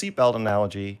out in the seatbelt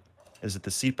analogy is that the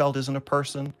seatbelt isn't a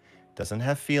person, doesn't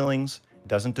have feelings,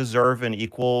 doesn't deserve an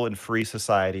equal and free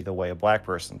society the way a black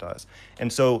person does.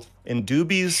 And so in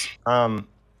Doobie's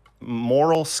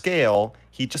moral scale,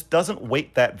 he just doesn't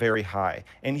weight that very high.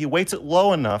 And he weights it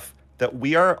low enough that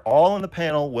we are all in the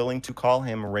panel willing to call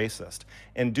him racist.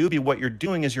 And Doobie, what you're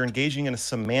doing is you're engaging in a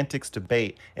semantics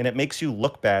debate, and it makes you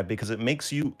look bad because it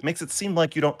makes it seem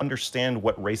like you don't understand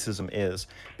what racism is,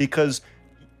 because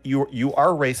you are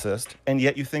racist, and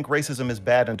yet you think racism is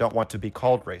bad and don't want to be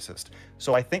called racist.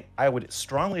 So I think I would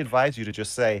strongly advise you to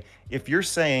just say, if you're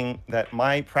saying that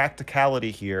my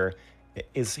practicality here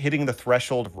is hitting the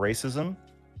threshold of racism,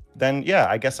 then yeah,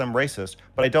 I guess I'm racist.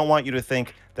 But I don't want you to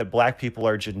think that black people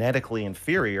are genetically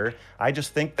inferior. I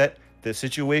just think that the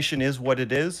situation is what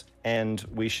it is, and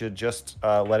we should just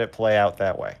let it play out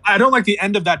that way. I don't like the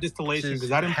end of that distillation, because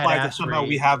that implies that somehow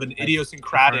we have an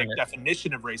idiosyncratic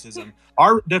definition of racism.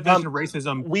 Our definition of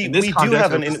racism in this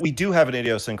context we do have an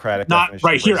idiosyncratic not definition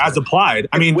right here as applied.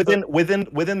 I mean,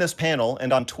 within this panel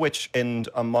and on Twitch and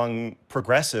among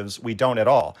progressives, we don't at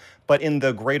all. But in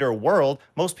the greater world,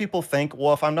 most people think,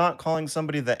 well, if I'm not calling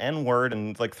somebody the N-word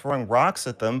and like throwing rocks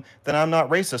at them, then I'm not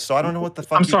racist. So I don't know what the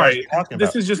fuck guys are talking about.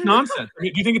 This is just nonsense. I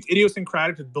mean, do you think it's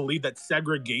idiosyncratic to believe that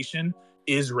segregation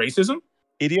is racism?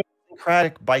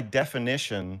 Idiosyncratic by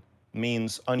definition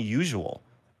means unusual.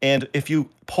 And if you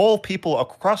poll people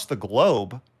across the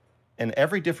globe in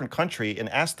every different country and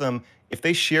ask them if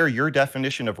they share your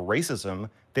definition of racism,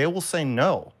 they will say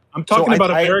no. I'm talking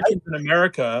about Americans in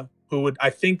America who would, I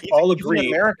think, all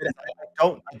agree. I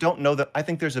don't know that. I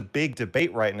think there's a big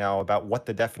debate right now about what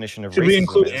the definition of racism is. Should we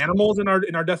include animals in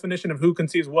our definition of who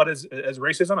conceives what as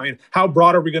racism? I mean, how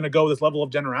broad are we going to go with this level of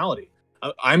generality?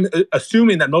 I'm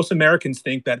assuming that most Americans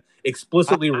think that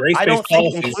explicitly race-based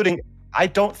policies. I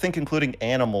don't think including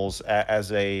animals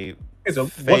as a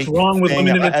what's wrong with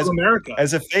women in America?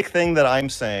 As a fake thing that I'm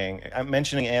saying, I'm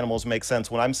mentioning animals makes sense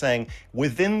when I'm saying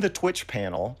within the Twitch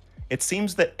panel, it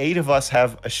seems that 8 of us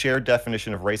have a shared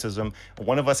definition of racism.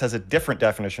 One of us has a different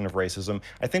definition of racism.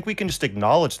 I think we can just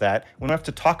acknowledge that. We don't have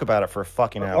to talk about it for a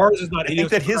fucking hour. Ours is not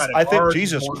I think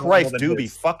Jesus Christ,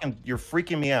 Doobie, you're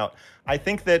freaking me out. I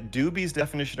think that Doobie's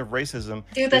definition of racism.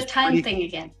 Do the time thing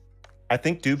again. I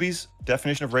think Doobie's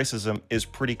definition of racism is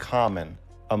pretty common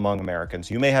among Americans.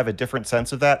 You may have a different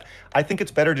sense of that. I think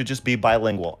it's better to just be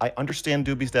bilingual. I understand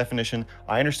Doobie's definition.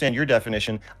 I understand your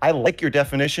definition. I like your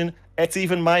definition. It's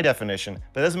even my definition.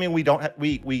 That doesn't mean we don't.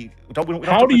 We don't.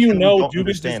 How do you know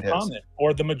Doobie's comment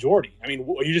or the majority? I mean,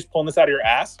 are you just pulling this out of your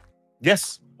ass?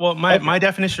 Yes. Well, my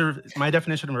definition of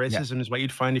racism is what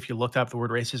you'd find if you looked up the word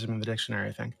racism in the dictionary,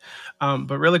 I think.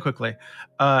 But really quickly,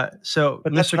 so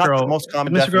MrGirl, most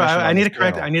common Mr. Girl, I need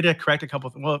to correct a couple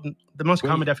of things. Well, the most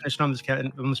common definition on this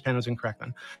panel is incorrect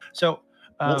then. So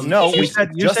no, you said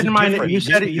that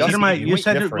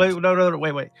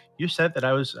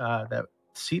I was that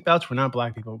seatbelts were not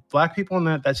black people. Black people in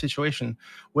that situation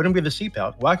wouldn't be the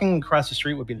seatbelt. Walking across the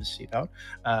street would be the seatbelt.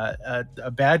 A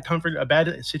bad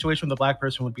situation with a black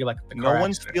person would be like the car No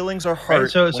one's accident. feelings are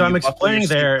hurt. Right? So I'm explaining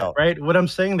there, right? What I'm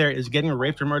saying there is getting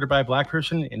raped or murdered by a black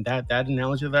person in that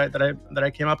analogy that I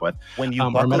came up with. When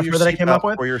you buckle your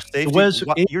seatbelt for your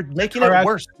safety, you're making it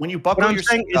worse. When you buckle your seatbelt,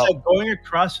 what I'm saying is that going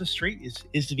across the street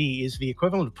is the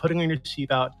equivalent of putting on your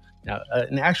seatbelt. Now,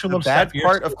 an actual the bad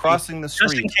part of crossing the street,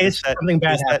 just in case something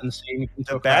bad happens.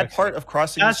 The bad part of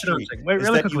crossing the street. Wait,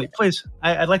 really quickly, please.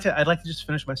 I'd like to just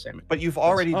finish my statement. But you've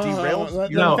already derailed.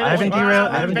 No, I haven't derailed.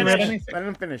 I haven't derailed anything. Let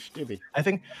him finish, Doobie. I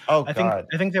think. Oh I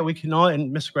think that we can all,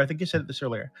 and Mr. Gray, I think you said this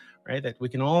earlier, right? That we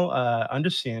can all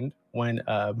understand when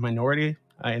a minority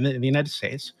in the United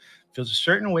States feels a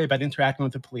certain way about interacting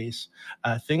with the police,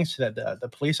 thinks that the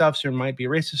police officer might be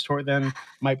racist toward them,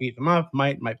 might beat them up,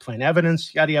 might plant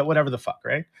evidence, yada yada, whatever the fuck,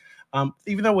 right?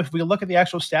 Even though if we look at the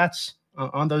actual stats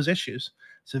on those issues,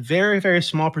 it's a very, very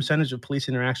small percentage of police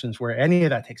interactions where any of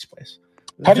that takes place.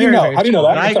 How do you know? How do you know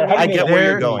that? I get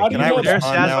where you're going. Can I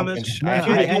respond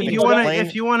now?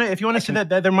 If you want to say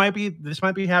that there might be this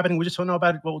might be happening, we just don't know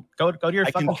about it. Well, go to your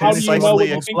fucking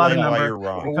concisely explain why you're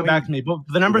wrong. Come back to me. But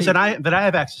the numbers that I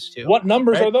have access to. What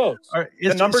numbers are those?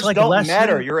 The numbers don't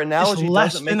matter. Your analogy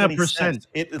doesn't make any sense.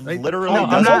 It literally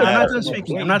doesn't matter. I'm not done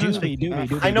speaking. I'm not done speaking.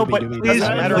 I know, but please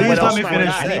let me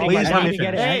finish. Please let me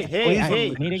finish.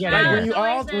 Hey,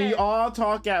 when you all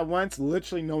talk at once,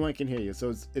 literally no one can hear you, so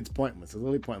it's pointless. It's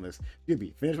literally pointless.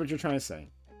 Doobie, finish what you're trying to say.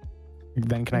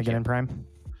 Then can I get in, Prime?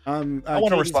 I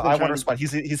want to respond. I want to respond.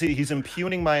 He's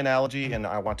impugning my analogy, and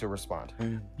I want to respond.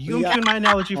 You impugned my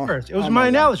analogy first. It was my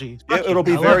analogy. It'll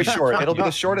be very short. It'll be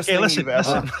the shortest thing you've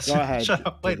ever. Go ahead. Shut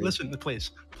up. Wait, listen,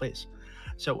 please.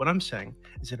 So what I'm saying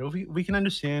is that we can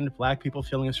understand Black people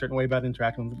feeling a certain way about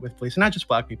interacting with police, and not just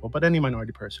Black people, but any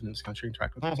minority person in this country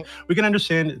interacting with police. We can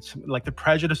understand it's like the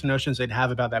prejudice notions they'd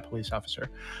have about that police officer.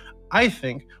 I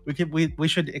think we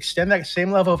should extend that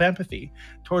same level of empathy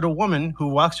toward a woman who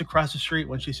walks across the street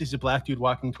when she sees a Black dude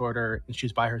walking toward her and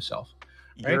she's by herself.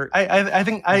 Right? I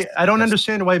think I don't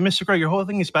understand why, MrGirl, your whole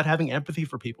thing is about having empathy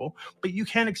for people, but you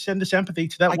can't extend this empathy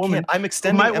to that woman. I'm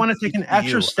extending. Who might want to take an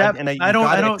extra step. I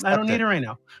don't need it right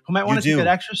now. Who might want to take that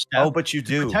extra step? Oh, but you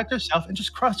do. Protect herself and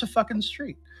just cross the fucking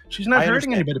street. She's not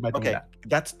hurting anybody by doing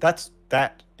that.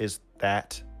 That is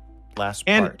that last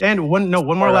part. And one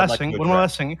more last thing.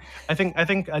 I think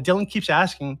Dylan keeps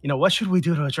asking, what should we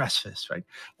do to address this, right?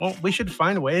 Well, we should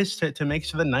find ways to make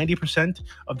sure that 90%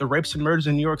 of the rapes and murders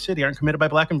in New York City aren't committed by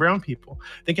Black and brown people.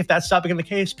 I think if that's stopping in the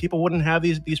case, people wouldn't have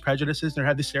these prejudices and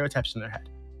have these stereotypes in their head.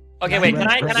 Okay, wait. Can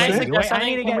I suggest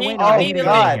something? Can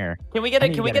we get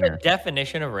a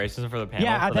definition of racism for the panel?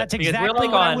 Yeah, that's exactly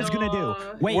what I was gonna do.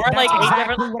 Wait, we're like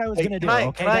exactly what I was gonna do.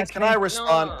 Can I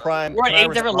respond, Prime? We're at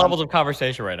 8 different levels of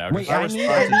conversation right now. Wait, I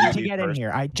need to get in here.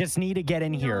 I just need to get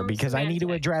in here because I need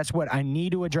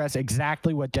to address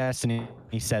exactly what Destiny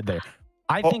said there.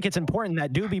 I think it's important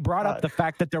that Doobie brought up the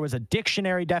fact that there was a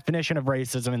dictionary definition of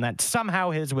racism and that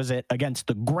somehow his was it against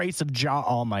the grace of Jah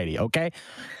Almighty, okay?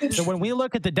 So when we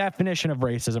look at the definition of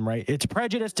racism, right, it's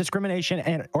prejudice,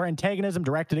 discrimination, or antagonism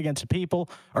directed against a people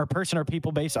or person or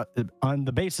people based on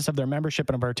the basis of their membership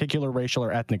in a particular racial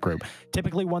or ethnic group,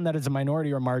 typically one that is a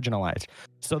minority or marginalized.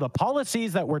 So the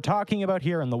policies that we're talking about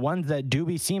here and the ones that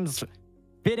Doobie seems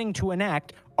fitting to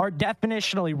enact are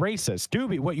definitionally racist.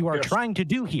 Doobie, what you are trying to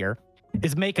do here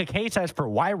is make a case as for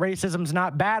why racism's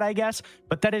not bad, I guess.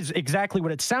 But that is exactly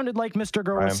what it sounded like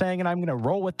MrGirl was saying, and I'm going to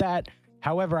roll with that.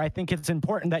 However, I think it's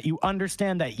important that you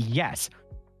understand that, yes,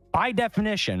 by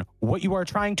definition, what you are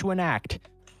trying to enact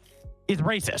is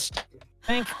racist.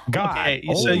 Thank God. Okay,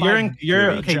 so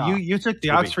you took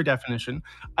the Oxford definition.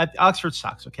 Oxford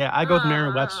sucks, okay? I go with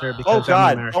Merriam-Webster because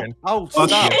I'm American.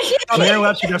 Stop.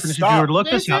 Merriam-Webster definition, if you were to look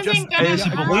this up, is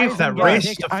the belief that race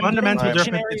is the fundamental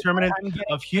determinant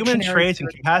of human traits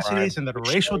and capacities, and that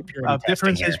racial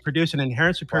differences produce an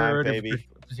inherent superiority of a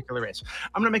particular race.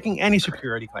 I'm not making any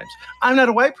superiority claims. I'm not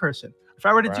a white person. If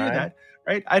I were to do that,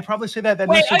 right, I'd probably say that.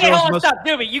 Wait, hold on, stop,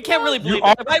 Doobie. You can't really believe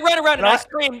it. If I run around and I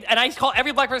scream and I call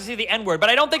every Black person the N-word,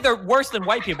 but I don't think they're worse than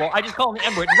white people. I just call them the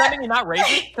N-word. Does that mean you're not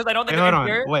racist? Because I don't think they're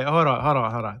inferior? Wait, hold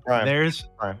on. There's.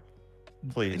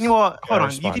 Please. Hold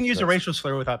on. You can use a racial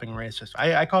slur without being racist.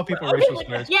 I call people racial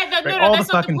slurs all the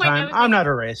fucking time. I'm not a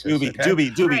racist.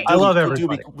 Doobie. I love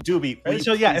everybody. Doobie.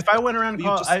 So yeah, if I went around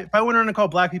and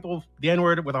called Black people the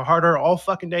N-word with a hard R all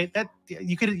fucking day, that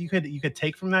you could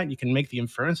take from that. You can make the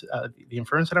inference that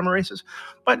I'm a racist,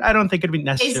 but I don't think it'd be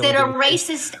necessary. Is it a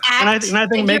racist act? And I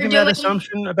think making that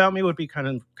assumption about me would be kind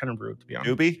of rude, to be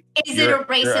honest. Doobie, is it a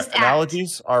racist act?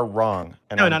 Analogies are wrong.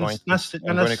 And no, not necessarily.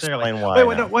 I'm going to explain why.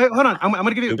 Wait, hold on. I'm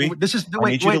going to give you. Doobie, this is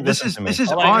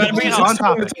on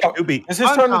topic. Doobie, it's his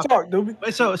turn to talk,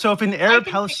 Doobie. So if an Arab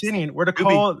Palestinian were to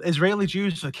call Israeli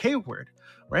Jews a K word,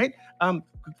 right?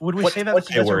 Would we say that that's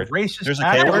a racist? There's a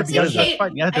K word?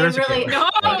 Yeah, there is a K word. No.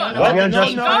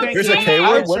 There's a K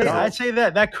word? I'd say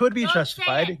that could be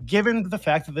justified given the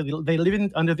fact that they live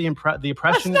under the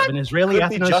oppression of an Israeli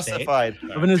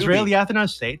ethno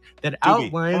state that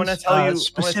outlines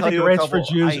specific rights for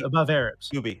Jews above Arabs.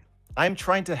 Doobie, I'm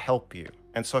trying to help you.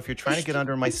 And so if you're trying to get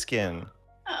under my skin,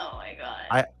 oh my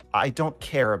God. I don't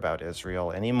care about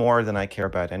Israel any more than I care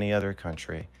about any other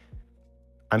country.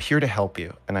 I'm here to help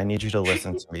you, and I need you to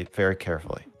listen to me very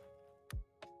carefully.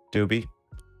 Doobie,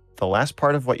 the last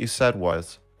part of what you said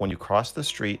was, when you cross the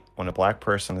street, when a Black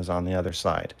person is on the other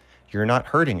side, you're not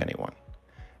hurting anyone.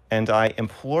 And I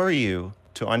implore you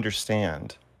to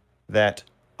understand that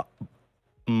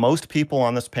most people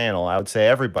on this panel, I would say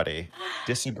everybody,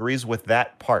 disagrees with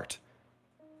that part.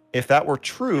 If that were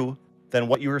true, then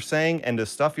what you were saying and the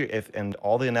stuff and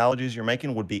all the analogies you're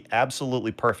making would be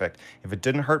absolutely perfect. If it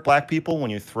didn't hurt black people when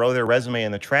you throw their resume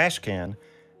in the trash can,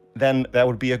 then that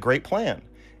would be a great plan.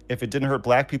 If it didn't hurt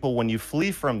black people when you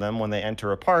flee from them when they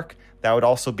enter a park, that would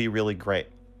also be really great.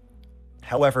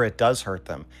 However, it does hurt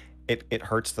them. It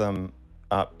hurts them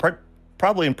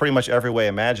probably in pretty much every way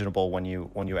imaginable when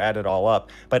you add it all up.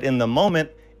 But in the moment,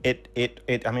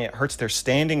 it hurts their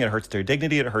standing, it hurts their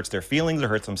dignity, it hurts their feelings, it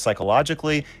hurts them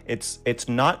psychologically. It's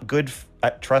not good.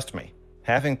 Trust me,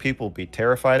 having people be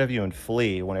terrified of you and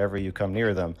flee whenever you come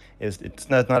near them it's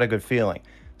not a good feeling.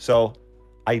 So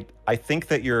I think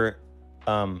that your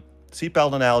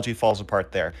seatbelt analogy falls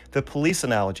apart there. The police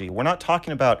analogy, we're not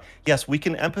talking about, yes, we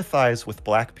can empathize with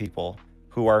black people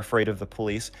who are afraid of the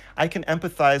police. I can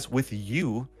empathize with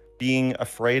you being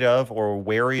afraid of or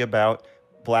wary about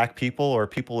black people or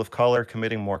people of color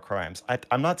committing more crimes.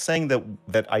 I'm not saying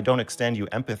that I don't extend you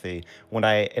empathy when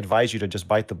I advise you to just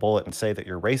bite the bullet and say that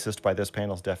you're racist by this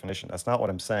panel's definition. That's not what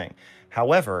I'm saying.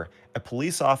 However, a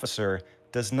police officer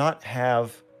does not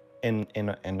have,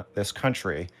 in this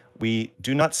country, we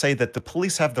do not say that the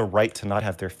police have the right to not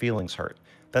have their feelings hurt.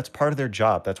 That's part of their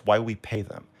job. That's why we pay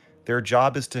them. Their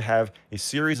job is to have a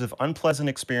series of unpleasant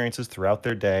experiences throughout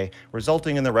their day,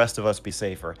 resulting in the rest of us be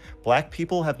safer. Black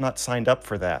people have not signed up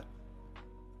for that.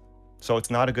 So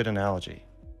it's not a good analogy.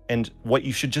 And what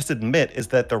you should just admit is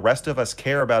that the rest of us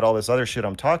care about all this other shit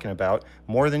I'm talking about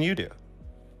more than you do.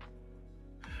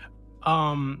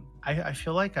 I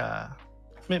feel like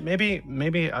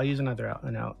maybe I'll use another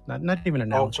not even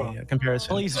analogy, a comparison.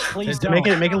 Please to make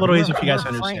it a little easier for you guys to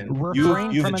understand.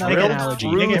 You've drilled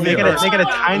through Make it a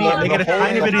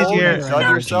tiny bit easier. A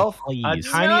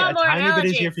tiny bit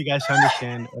easier for you guys to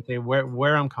understand. Okay,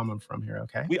 where I'm coming from here.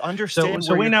 Okay, we understand.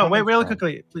 So we know. Wait, really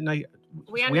quickly.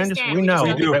 We understand. We know.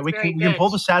 Right? We can pull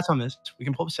the stats on this. We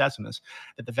can pull the stats on this.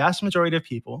 That the vast majority of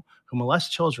people who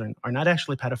molest children are not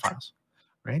actually pedophiles.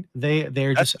 Right?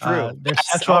 They're just they're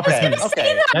sexual opportunities.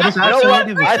 Okay. That is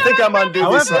absolutely the I think I'm on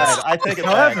Doobie's side. I think it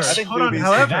back. I think hold on.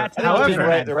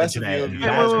 However, the rest of you.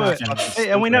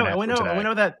 And we know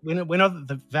that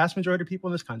the vast majority of people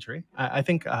in this country. I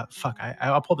think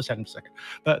I'll pull this out in a second.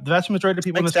 But the vast majority of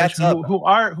people in this country who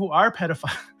are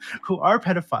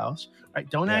pedophiles, right?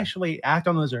 Don't actually act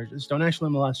on those urges. Don't actually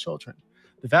molest children.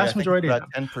 The vast majority of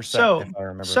them. 10%, if I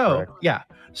remember correctly. Yeah.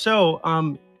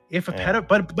 So if a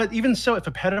but even so, if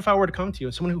a pedophile were to come to you,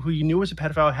 someone who you knew was a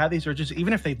pedophile had these urges,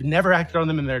 even if they've never acted on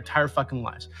them in their entire fucking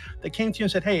lives, they came to you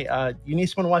and said, "Hey, you need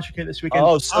someone to watch your kid this weekend."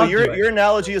 Oh, so your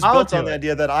analogy is built on the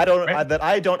idea that I don't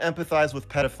empathize with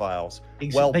pedophiles.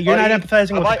 Well, you're not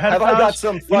empathizing with pedophiles. Have I got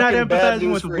some fucking bad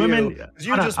news for women?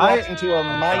 You just walked into a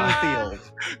minefield.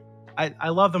 I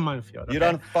love the minefield. Okay? You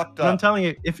done fucked up. But I'm telling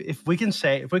you, if we can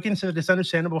say that it's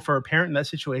understandable for a parent in that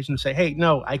situation to say, "Hey,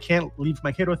 no, I can't leave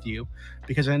my kid with you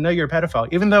because I know you're a pedophile,"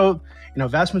 even though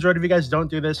vast majority of you guys don't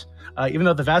do this, even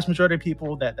though the vast majority of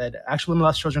people that actually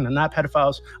molest children are not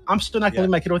pedophiles, I'm still not going to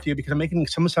leave my kid with you because I'm making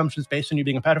some assumptions based on you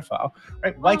being a pedophile,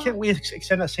 right? Why can't we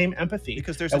extend that same empathy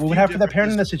because there's that we would have for that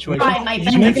parent in that situation?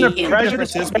 He's making a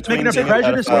prejudice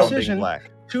decision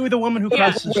to the woman who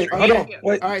crosses the street.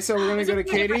 Wait. All right, so we're gonna go to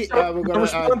Katie. We're gonna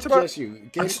respond to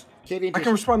that. Katie, I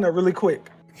can respond to that really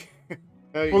quick.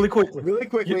 Really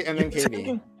quickly, and then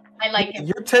Katie. I like it.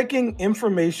 You're taking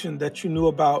information that you knew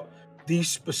about the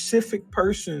specific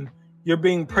person you're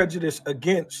being prejudiced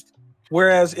against,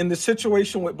 whereas in the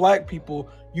situation with black people,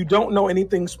 you don't know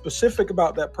anything specific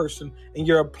about that person, and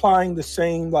you're applying the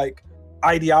same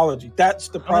ideology. That's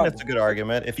the problem. That's a good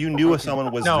argument. If you knew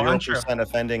someone was 0%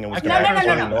 offending and was going to act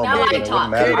normal, now I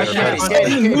talk.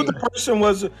 He knew the person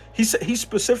was. He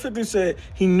specifically said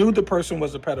he knew the person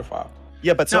was a pedophile.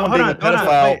 Yeah, but someone being a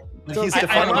pedophile. He's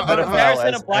defining a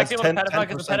pedophile as black people with pedophile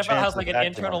because the pedophile has an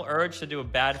internal urge to do a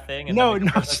bad thing. And no, a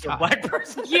black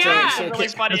person. Yeah, No,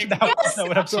 guys,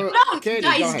 that's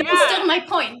still my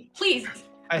point. Please.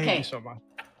 I hate you so much.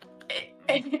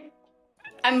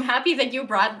 I'm happy that you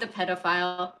brought the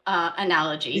pedophile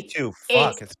analogy. Me too.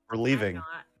 Fuck, it's relieving.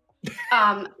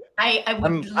 I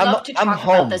would love to talk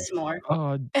about this more.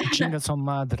 Oh, chinga su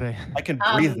madre. I can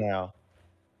breathe now.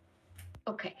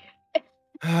 Okay.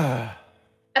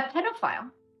 A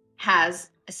pedophile has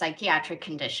a psychiatric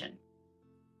condition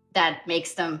that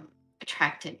makes them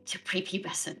attracted to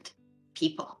prepubescent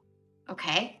people.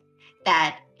 Okay?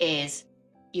 That is,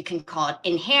 you can call it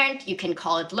inherent, you can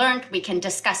call it learned, we can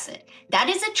discuss it. That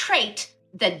is a trait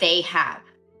that they have.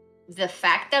 The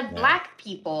fact that black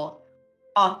people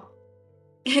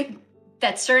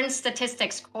that certain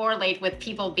statistics correlate with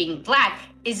people being black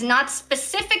is not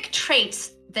specific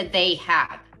traits that they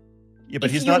have. Yeah, but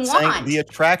he's not saying the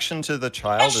attraction to the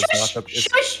child is not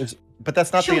the. But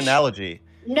that's not the analogy.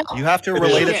 No. You have to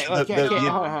relate it to Hold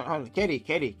on. Katie.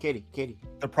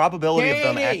 the probability of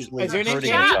them actually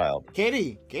hurting a child.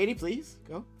 Katie, please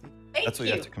go. That's what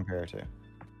you have to compare it to.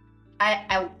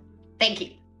 I thank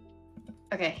you.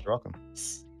 Okay. You're welcome.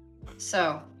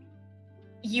 So,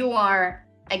 you're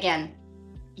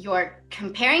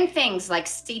comparing things like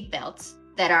seatbelts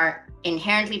that are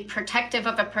inherently protective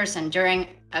of a person during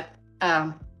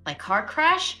a car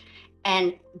crash,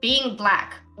 and being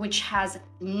black, which has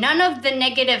none of the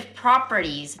negative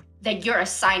properties that you're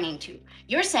assigning to.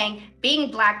 You're saying being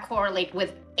black correlate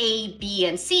with A, B,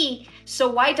 and C, so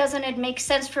why doesn't it make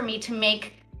sense for me to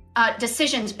make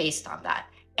decisions based on that?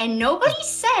 And nobody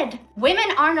said women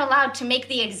aren't allowed to make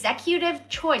the executive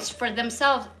choice for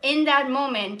themselves in that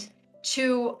moment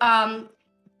to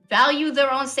value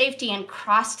their own safety and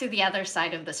cross to the other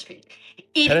side of the street.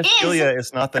 Pedophilia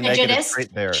is not the negative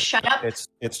trait there. Shut up.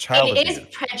 It's child abuse. It is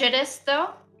prejudice,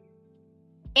 though.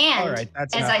 And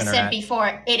as I said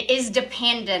before, it is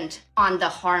dependent on the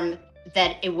harm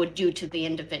that it would do to the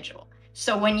individual.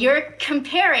 So when you're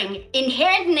comparing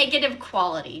inherent negative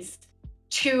qualities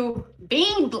to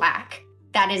being black,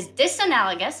 that is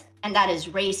disanalogous and that is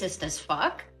racist as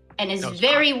fuck and is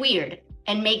very weird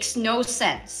and makes no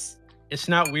sense. It's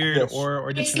not weird or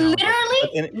it's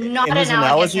literally not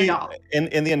analogous at all.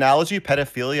 In the analogy,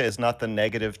 pedophilia is not the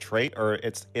negative trait, or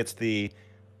it's the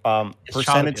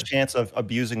percentage chance of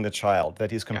abusing the child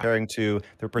that he's comparing to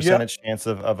the percentage chance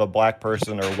of a black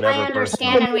person or whatever. I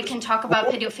understand, and we can talk about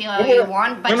pedophilia all you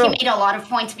want, but he made a lot of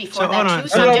points before that too.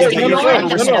 So I'm just ignoring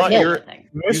the pedophilia thing.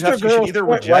 You should either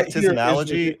reject his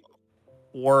analogy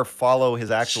or follow his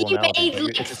actual analogy. He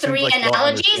made like 3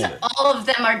 analogies. All of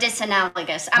them are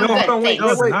disanalogous. I'm good. Wait.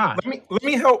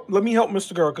 Let me help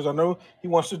Mr. Girl, because I know he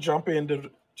wants to jump in to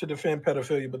defend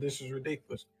pedophilia, but this is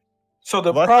ridiculous. So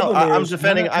the problem is,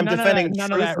 I'm defending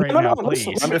none of that right now,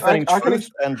 please. I'm defending truth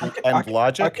and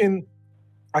logic.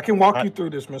 I can walk you through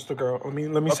this, Mr. Girl. Let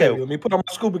me save you. Let me put on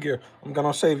my scuba gear. I'm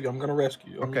gonna save you. I'm gonna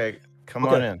rescue you. Okay, come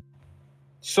on in.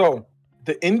 So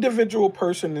the individual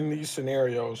person in these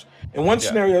scenarios, in one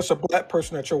scenario, it's a black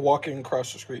person that you're walking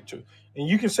across the street to, and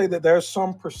you can say that there's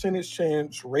some percentage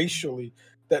chance racially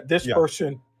that this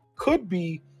person could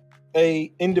be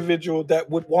a individual that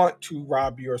would want to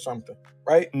rob you or something,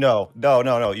 right? No.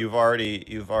 You've already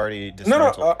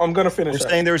dismantled. No. I'm gonna finish. We're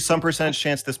saying there's some percentage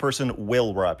chance this person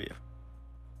will rob you.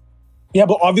 Yeah,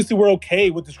 but obviously we're okay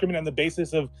with discriminating on the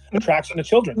basis of attraction to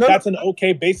children. That's an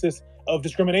okay basis of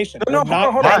discrimination.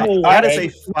 That is a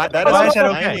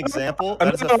fine example.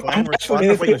 That is a fine response.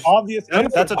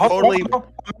 That's a totally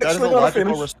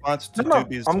logical response to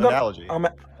Doobie's analogy.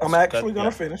 I'm actually gonna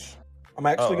finish.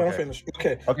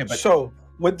 Okay. So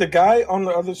with the guy on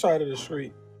the other side of the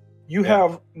street, you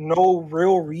have no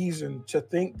real reason to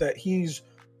think that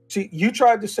see, you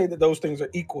tried to say that those things are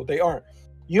equal. They aren't.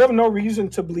 You have no reason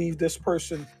to believe this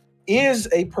person is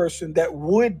a person that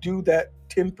would do that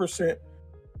 10%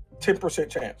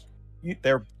 chance. If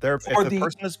the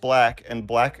person is black and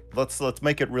black, let's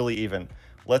make it really even.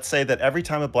 Let's say that every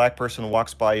time a black person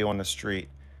walks by you on the street,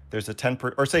 there's a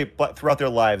 10%, or say throughout their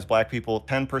lives, black people,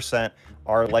 10%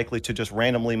 are likely to just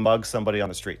randomly mug somebody on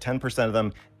the street. 10% of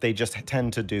them, they just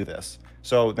tend to do this.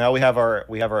 So now we have our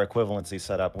equivalency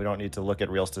set up. We don't need to look at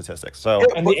real statistics. So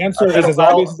and the answer is as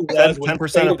obvious as it was.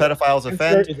 10% of pedophiles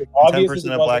offend.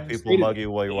 10% of black people mug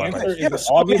you while you're walking. The answer is as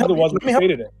obvious as it was when you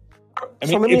stated it.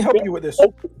 So let me help you with this.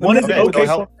 One is an okay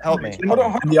form help me.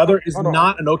 And the other is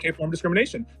not an okay form of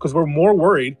discrimination, because we're more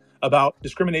worried about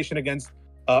discrimination against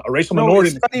a racial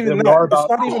minority than we are about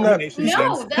discrimination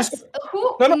against. Pisco,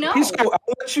 I'll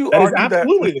let you that argue is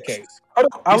absolutely the case.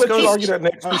 I'll let you argue that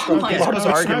next. Pisco's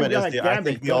argument is, I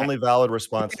think, the only valid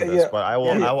response to this, but I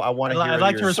want to hear. I'd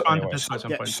like to respond to Pisco at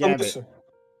some point.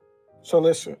 So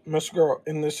listen, Mr. Girl,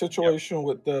 in this situation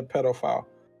with the pedophile,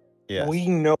 we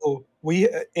know,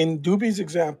 in Doobie's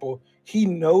example, he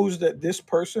knows that this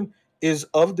person is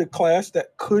of the class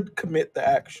that could commit the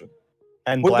action.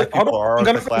 And black people are of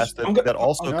the class that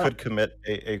also could commit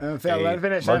a Let me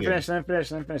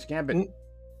finish, Gambit.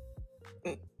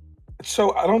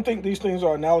 So I don't think these things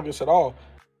are analogous at all.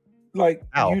 Like,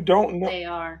 you don't know. They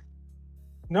are.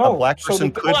 No. A black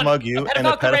person could mug you, and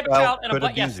a pedophile could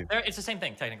abuse you. It's the same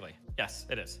thing, technically. Yes,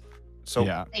 it is. So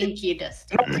thank you,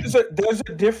 Dustin. There's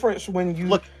a difference when you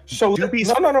look. So you're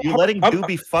letting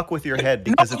Doobie fuck with your head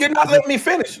because you're not letting me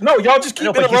finish. No, y'all just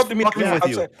keep interrupting me. With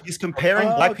you. He's comparing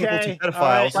black people to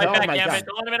pedophiles. Right back, Gambit.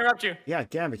 Don't let him interrupt you. Yeah,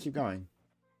 Gambit, keep going.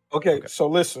 Okay, so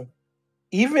listen.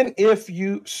 Even if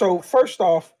first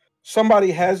off,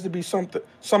 somebody has to be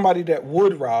somebody that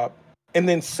would rob, and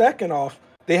then second off,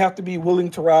 they have to be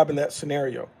willing to rob in that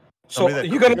scenario. So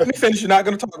you're gonna let me finish. You're not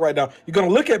gonna talk right now. You're gonna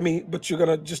look at me, but you're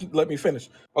gonna just let me finish.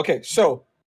 Okay, so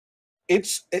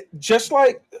it's just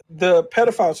like the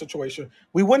pedophile situation.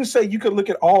 We wouldn't say you could look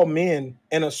at all men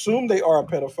and assume they are a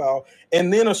pedophile,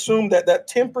 and then assume that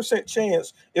 10%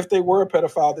 chance, if they were a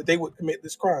pedophile, that they would commit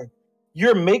this crime.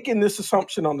 You're making this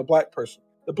assumption on the black person.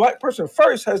 The black person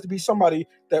first has to be somebody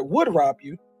that would rob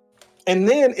you, and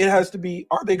then it has to be,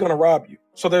 are they going to rob you?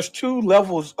 So there's two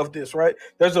levels of this, right?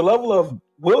 There's a level of,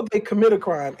 will they commit a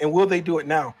crime, and will they do it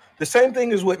now? The same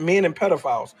thing is with men and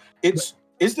pedophiles. It's,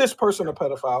 is this person a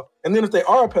pedophile? And then if they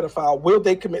are a pedophile, will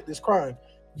they commit this crime?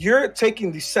 You're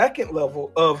taking the second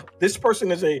level of, this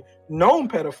person is a known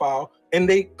pedophile and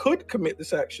they could commit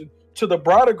this action, to the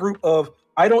broader group of,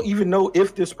 I don't even know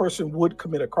if this person would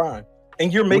commit a crime.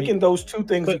 And you're making those two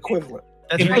things equivalent.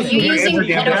 Are you using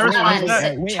pedophile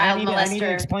and child molester? I need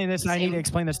to explain this. I need to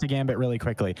explain this to Gambit really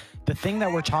quickly. The thing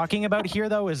that we're talking about here,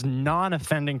 though, is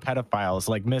non-offending pedophiles,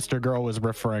 like MrGirl was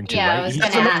referring to. Yeah, right? I was He's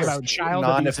going to talking ask. about child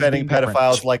non-offending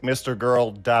pedophiles like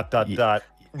MrGirl ...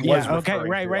 Yeah. Okay.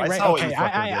 Right. Okay.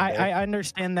 I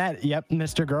understand that. Yep.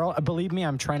 MrGirl. Believe me,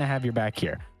 I'm trying to have your back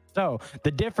here. So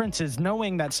the difference is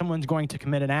knowing that someone's going to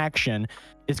commit an action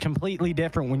is completely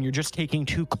different when you're just taking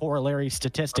two corollary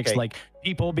statistics, like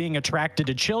people being attracted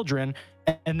to children,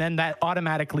 and then that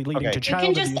automatically leading to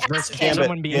child abuse versus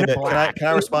someone being black. Can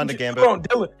I respond to Gambit? Hold on,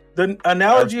 Dylan. The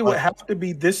analogy would have to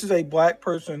be, this is a black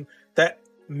person that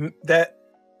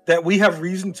we have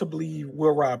reason to believe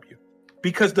will rob you.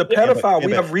 Because the pedophile,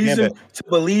 we have reason to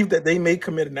believe that they may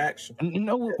commit an action.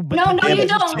 No, you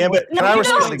don't. Gambit, No, can I you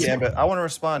respond don't. to Gambit? I want to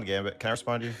respond, Gambit. Can I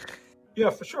respond to you?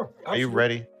 Yeah, for sure. Are you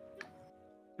ready?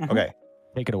 Okay.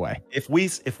 Take it away. If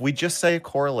we just say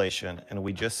correlation and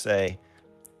we just say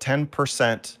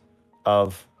 10%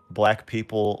 of black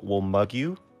people will mug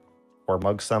you or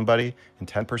mug somebody, and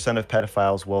 10% of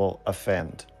pedophiles will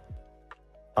offend.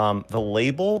 The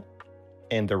label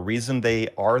and the reason they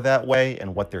are that way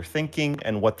and what they're thinking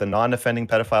and what the non-offending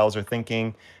pedophiles are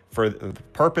thinking, for the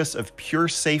purpose of pure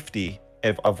safety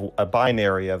of a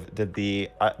binary of did the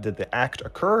act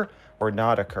occur or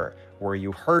not occur? Were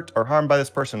you hurt or harmed by this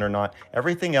person or not?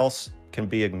 Everything else can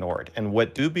be ignored. And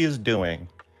what Doobie is doing,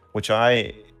 which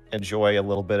I enjoy a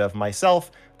little bit of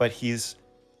myself, but he's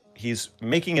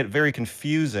making it very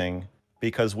confusing,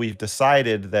 because we've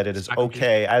decided that it is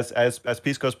okay, as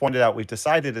Pisco's pointed out, we've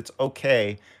decided it's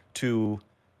okay to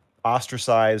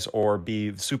ostracize or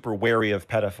be super wary of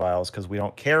pedophiles because we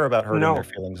don't care about hurting their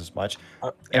feelings as much.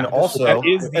 And also, let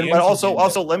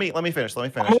me finish.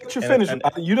 I'm gonna let you finish.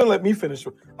 You didn't let me finish.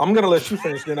 I'm gonna let you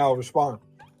finish, then I'll respond.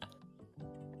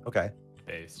 Okay.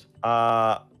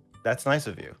 That's nice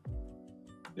of you.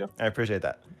 Yeah, I appreciate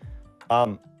that.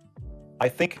 I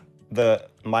think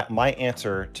my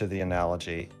answer to the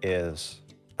analogy is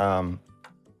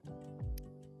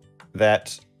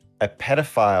that a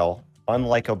pedophile,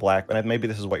 unlike a black, and maybe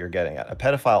this is what you're getting at, a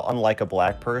pedophile, unlike a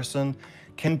black person,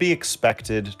 can be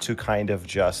expected to kind of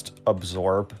just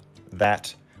absorb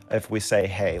that. If we say,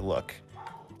 hey, look,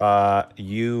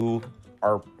 you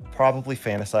are probably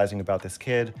fantasizing about this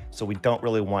kid, so we don't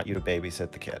really want you to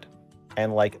babysit the kid.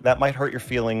 And like, that might hurt your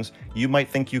feelings. You might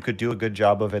think you could do a good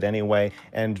job of it anyway,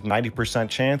 and 90%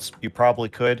 chance you probably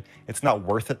could. It's not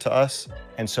worth it to us.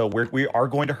 And so we are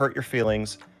going to hurt your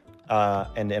feelings.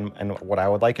 And what I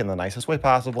would like, in the nicest way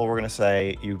possible, we're going to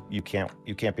say you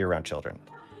can't be around children.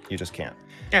 You just can't.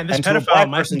 Yeah, and this and to a pedophile black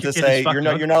might person think to your kid is say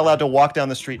fucked you're not allowed to walk down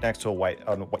the street next to a white.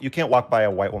 You can't walk by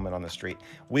a white woman on the street.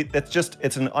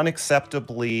 It's an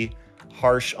unacceptably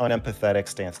harsh, unempathetic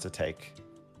stance to take.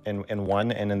 In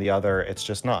one, and in the other, it's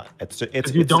just not.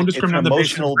 You don't discriminate on the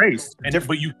basis of race,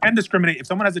 but you can discriminate if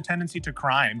someone has a tendency to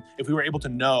crime. If we were able to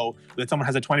know that someone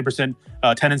has a 20%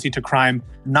 tendency to crime,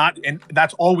 and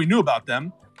that's all we knew about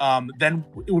them, then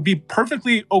it would be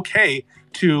perfectly okay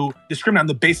to discriminate on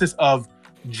the basis of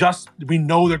just we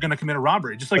know they're going to commit a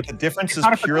robbery. Just like, but the difference is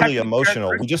purely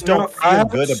emotional. We just don't feel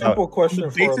good about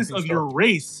the basis of your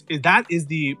race. That is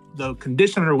the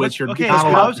condition under which you're okay. not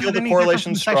allowed feel the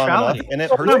correlation strong enough, and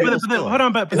it hurts. Hold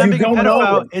on, but then being a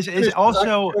pedophile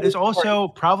is also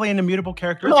probably an immutable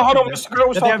characteristic. No, hold on, MrGirl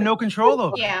was that they have no control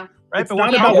over. Yeah. Right, but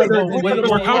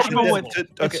we're comfortable with.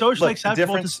 It's socially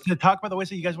acceptable to talk about the ways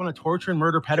that you guys want to torture and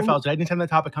murder pedophiles anytime that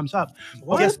topic comes up.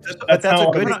 Yes, but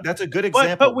that's a good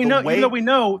example. But we know, even though we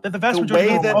know that the vast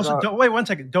majority of people also wait 1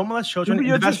 second, don't molest children.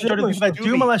 The vast majority of people that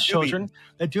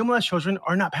do molest children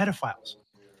are not pedophiles.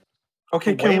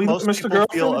 Okay, can we, MrGirl,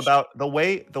 feel about the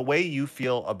way you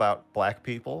feel about black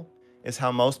people is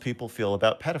how most people feel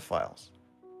about pedophiles.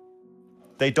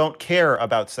 They don't care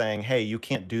about saying, hey, you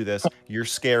can't do this. You're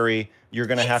scary. You're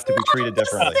going to have to be treated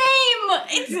differently.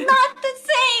 It's not the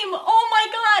same.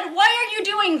 God, why are you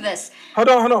doing this? Hold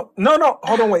on. No,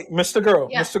 hold on, wait. Mr. Girl,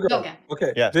 Yeah, Mr. Girl.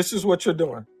 Okay, Yes. this is what you're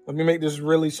doing. Let me make this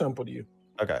really simple to you.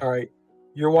 Okay. All right.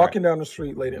 You're walking down the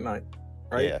street late at night,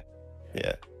 right?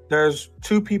 Yeah. There's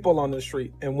two people on the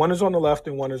street, and one is on the left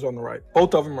and one is on the right.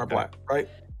 Both of them are black, right?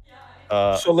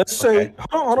 So let's say,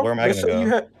 hold on. Where am I Let's going say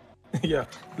to go? you had,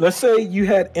 let's say you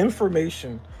had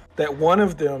information that one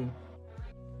of them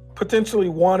potentially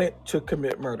wanted to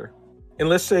commit murder. And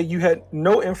let's say you had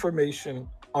no information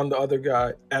on the other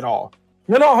guy at all.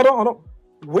 No, hold on.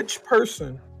 Which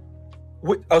person,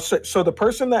 so the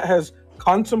person that has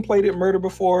contemplated murder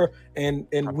before and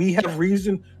we have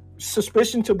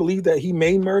suspicion to believe that he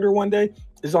may murder one day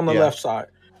is on the left side.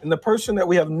 And the person that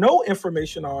we have no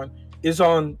information on is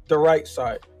on the right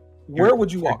side. Where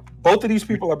would you walk? Both of these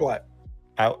people are black.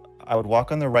 I would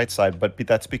walk on the right side, but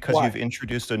that's because Why? you've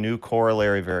introduced a new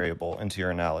corollary variable into your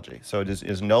analogy. So it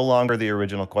is no longer the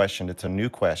original question; it's a new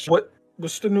question.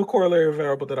 What's the new corollary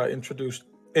variable that I introduced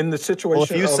in the situation?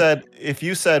 Well, if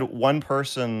you said one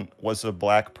person was a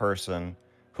black person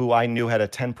who I knew had a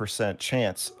 10%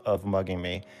 chance of mugging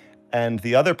me, and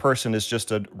the other person is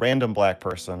just a random black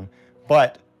person,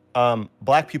 but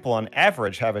black people on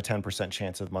average have a 10%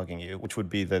 chance of mugging you, which would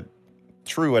be the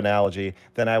true analogy,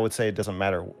 then I would say it doesn't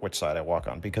matter which side I walk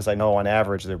on because I know on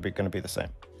average they're going to be the same.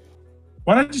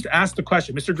 Why don't I just ask the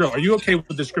question, Mr. Girl, are you okay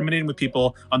with discriminating with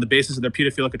people on the basis of their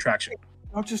pedophilic attraction?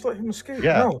 I'll just let him escape.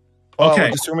 Yeah. No.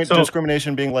 Okay.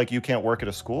 Discrimination being like you can't work at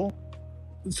a school?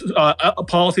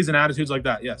 Policies and attitudes like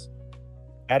that, yes.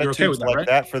 Attitudes okay with that, like right?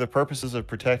 that for the purposes of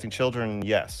protecting children,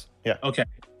 yes. Yeah. Okay.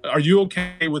 Are you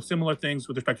okay with similar things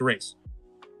with respect to race?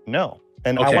 No.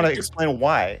 And I want to explain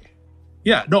why.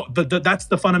 Yeah, no, that's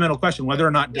the fundamental question, whether or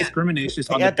not discrimination is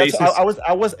on the basis.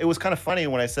 It was kind of funny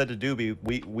when I said to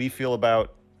Doobie, we feel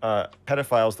about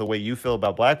pedophiles the way you feel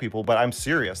about black people, but I'm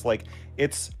serious. Like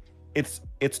it's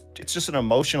just an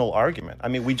emotional argument. I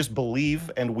mean, we just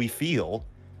believe and we feel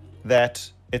that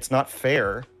it's not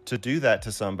fair to do that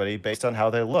to somebody based on how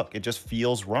they look. It just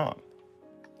feels wrong.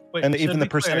 Wait, and so even to the be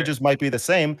clear- percentages might be the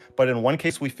same, but in one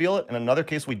case we feel it, in another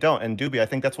case we don't. And Doobie, I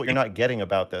think that's what you're not getting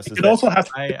about this. It also has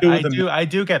to do with I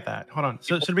do get that. Hold on.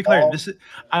 So to be clear,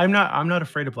 I'm not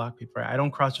afraid of black people. Right? I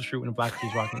don't cross the street when a black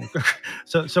person's walking.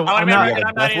 So I'm not.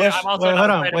 I'm also not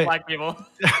afraid of black people.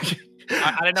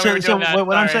 I didn't know we were doing that.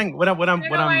 What I'm saying, what I'm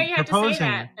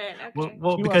proposing,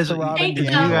 well, because you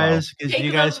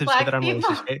guys have said that I'm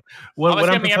racist. Okay? What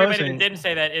I'm everybody proposing that didn't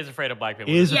say that is afraid of black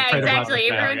people. Is afraid of black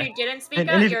people. Everyone who didn't speak And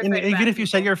up, you're afraid of even black if you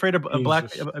said you're afraid of black,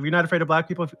 if you're not afraid of black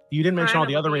people, you didn't mention all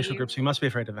the other racial you. groups, so you must be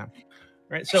afraid of them.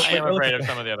 Right? So I am afraid of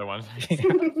some of the other ones.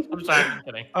 I'm sorry, I'm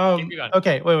kidding. Keep going.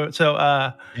 Okay, wait. So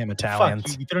damn Italians.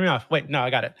 Fuck, you threw me off. Wait, no, I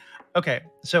got it. Okay,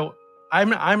 so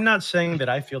I'm not saying that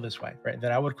I feel this way, right?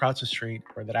 That I would cross the street,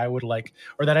 or that I would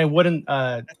or that I wouldn't,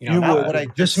 what I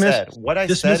dismiss. Said. What I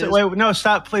dismiss said it. Wait, no,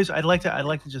 stop, please. I'd like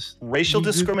to just. Racial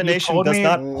discrimination does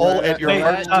not pull at your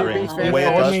heartstrings the way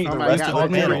it does for the rest of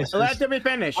the panel. Let me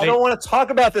finish. I don't want to talk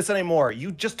about this anymore.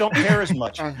 You just don't care as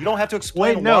much. You don't have to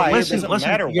explain why. Listen, it doesn't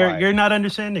matter why. You're not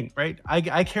understanding, right?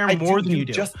 I care more than you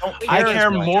do. Just don't care I care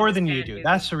as much. more than you do.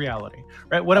 That's the reality,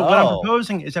 right? What I'm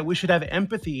proposing is that we should have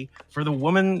empathy for the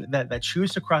woman that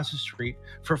chooses to cross the street,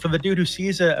 for the dude who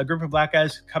sees a group of black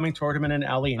guys coming toward him in an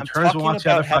alley and turns and walks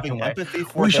the other fucking way.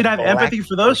 We should have empathy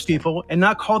for those people and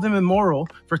not call them immoral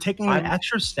for taking an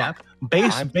extra step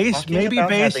based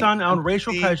on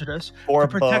racial prejudice to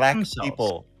protect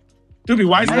themselves. Doobie,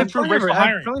 why is I that have for never- racial I've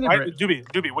hiring? really Why, never-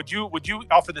 Doobie, would you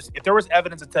offer this? If there was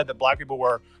evidence that said that black people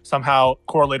were somehow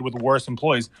correlated with worse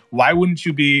employees, why wouldn't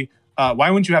you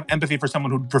have empathy for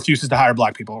someone who refuses to hire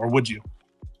black people, or would you?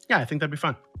 Yeah, I think that'd be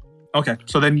fun. Okay,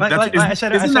 so then I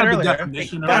said earlier.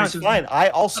 That's fine. I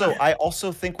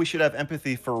also think we should have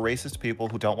empathy for racist people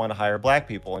who don't want to hire black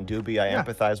people. And Doobie, I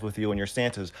empathize with you and your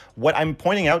stances. What I'm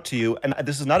pointing out to you, and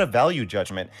this is not a value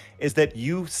judgment, is that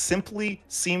you simply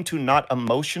seem to not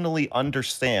emotionally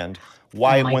understand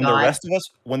why when the rest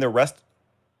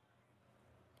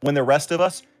of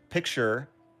us picture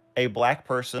a black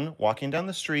person walking down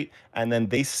the street and then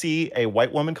they see a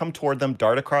white woman come toward them,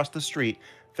 dart across the street,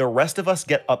 the rest of us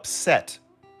get upset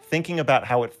thinking about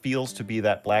how it feels to be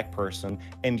that black person,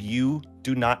 and you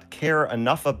do not care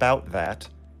enough about that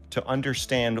to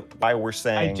understand why we're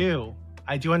saying. I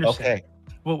do understand. Okay.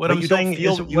 Well, what I'm saying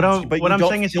is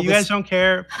that you guys don't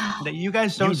care. That you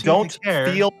guys don't seem to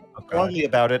care. Feel strongly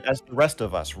about it as the rest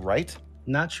of us, right?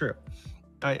 Not true.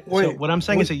 So what I'm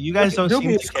saying is that you guys don't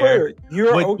seem to care.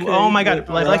 You're okay. Oh my god!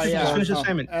 I'd like to just finish the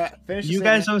statement. You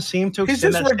guys don't seem to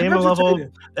extend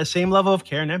that same level of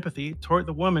care and empathy toward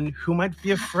the woman who might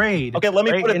be afraid. Okay, let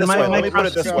me put it this way. Let me put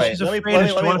it this way.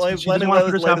 Let me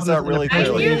lay this out really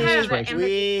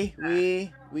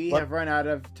clearly. We have run out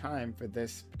of time for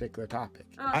this particular topic.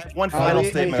 I have one final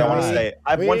statement I want to say.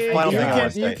 I have one final thing I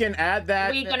want to say. You can add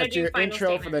that at your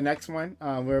intro for the next one.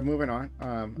 We're moving on.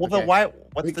 Well, then why?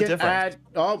 What's the difference?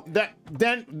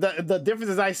 Then the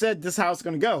difference is I said this is how it's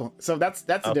going to go. So that's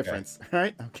the difference. All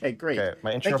right. Okay. Great. Okay.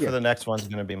 My intro for the next one's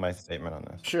going to be my statement on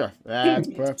this. Sure. That's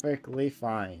perfectly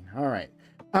fine. All right.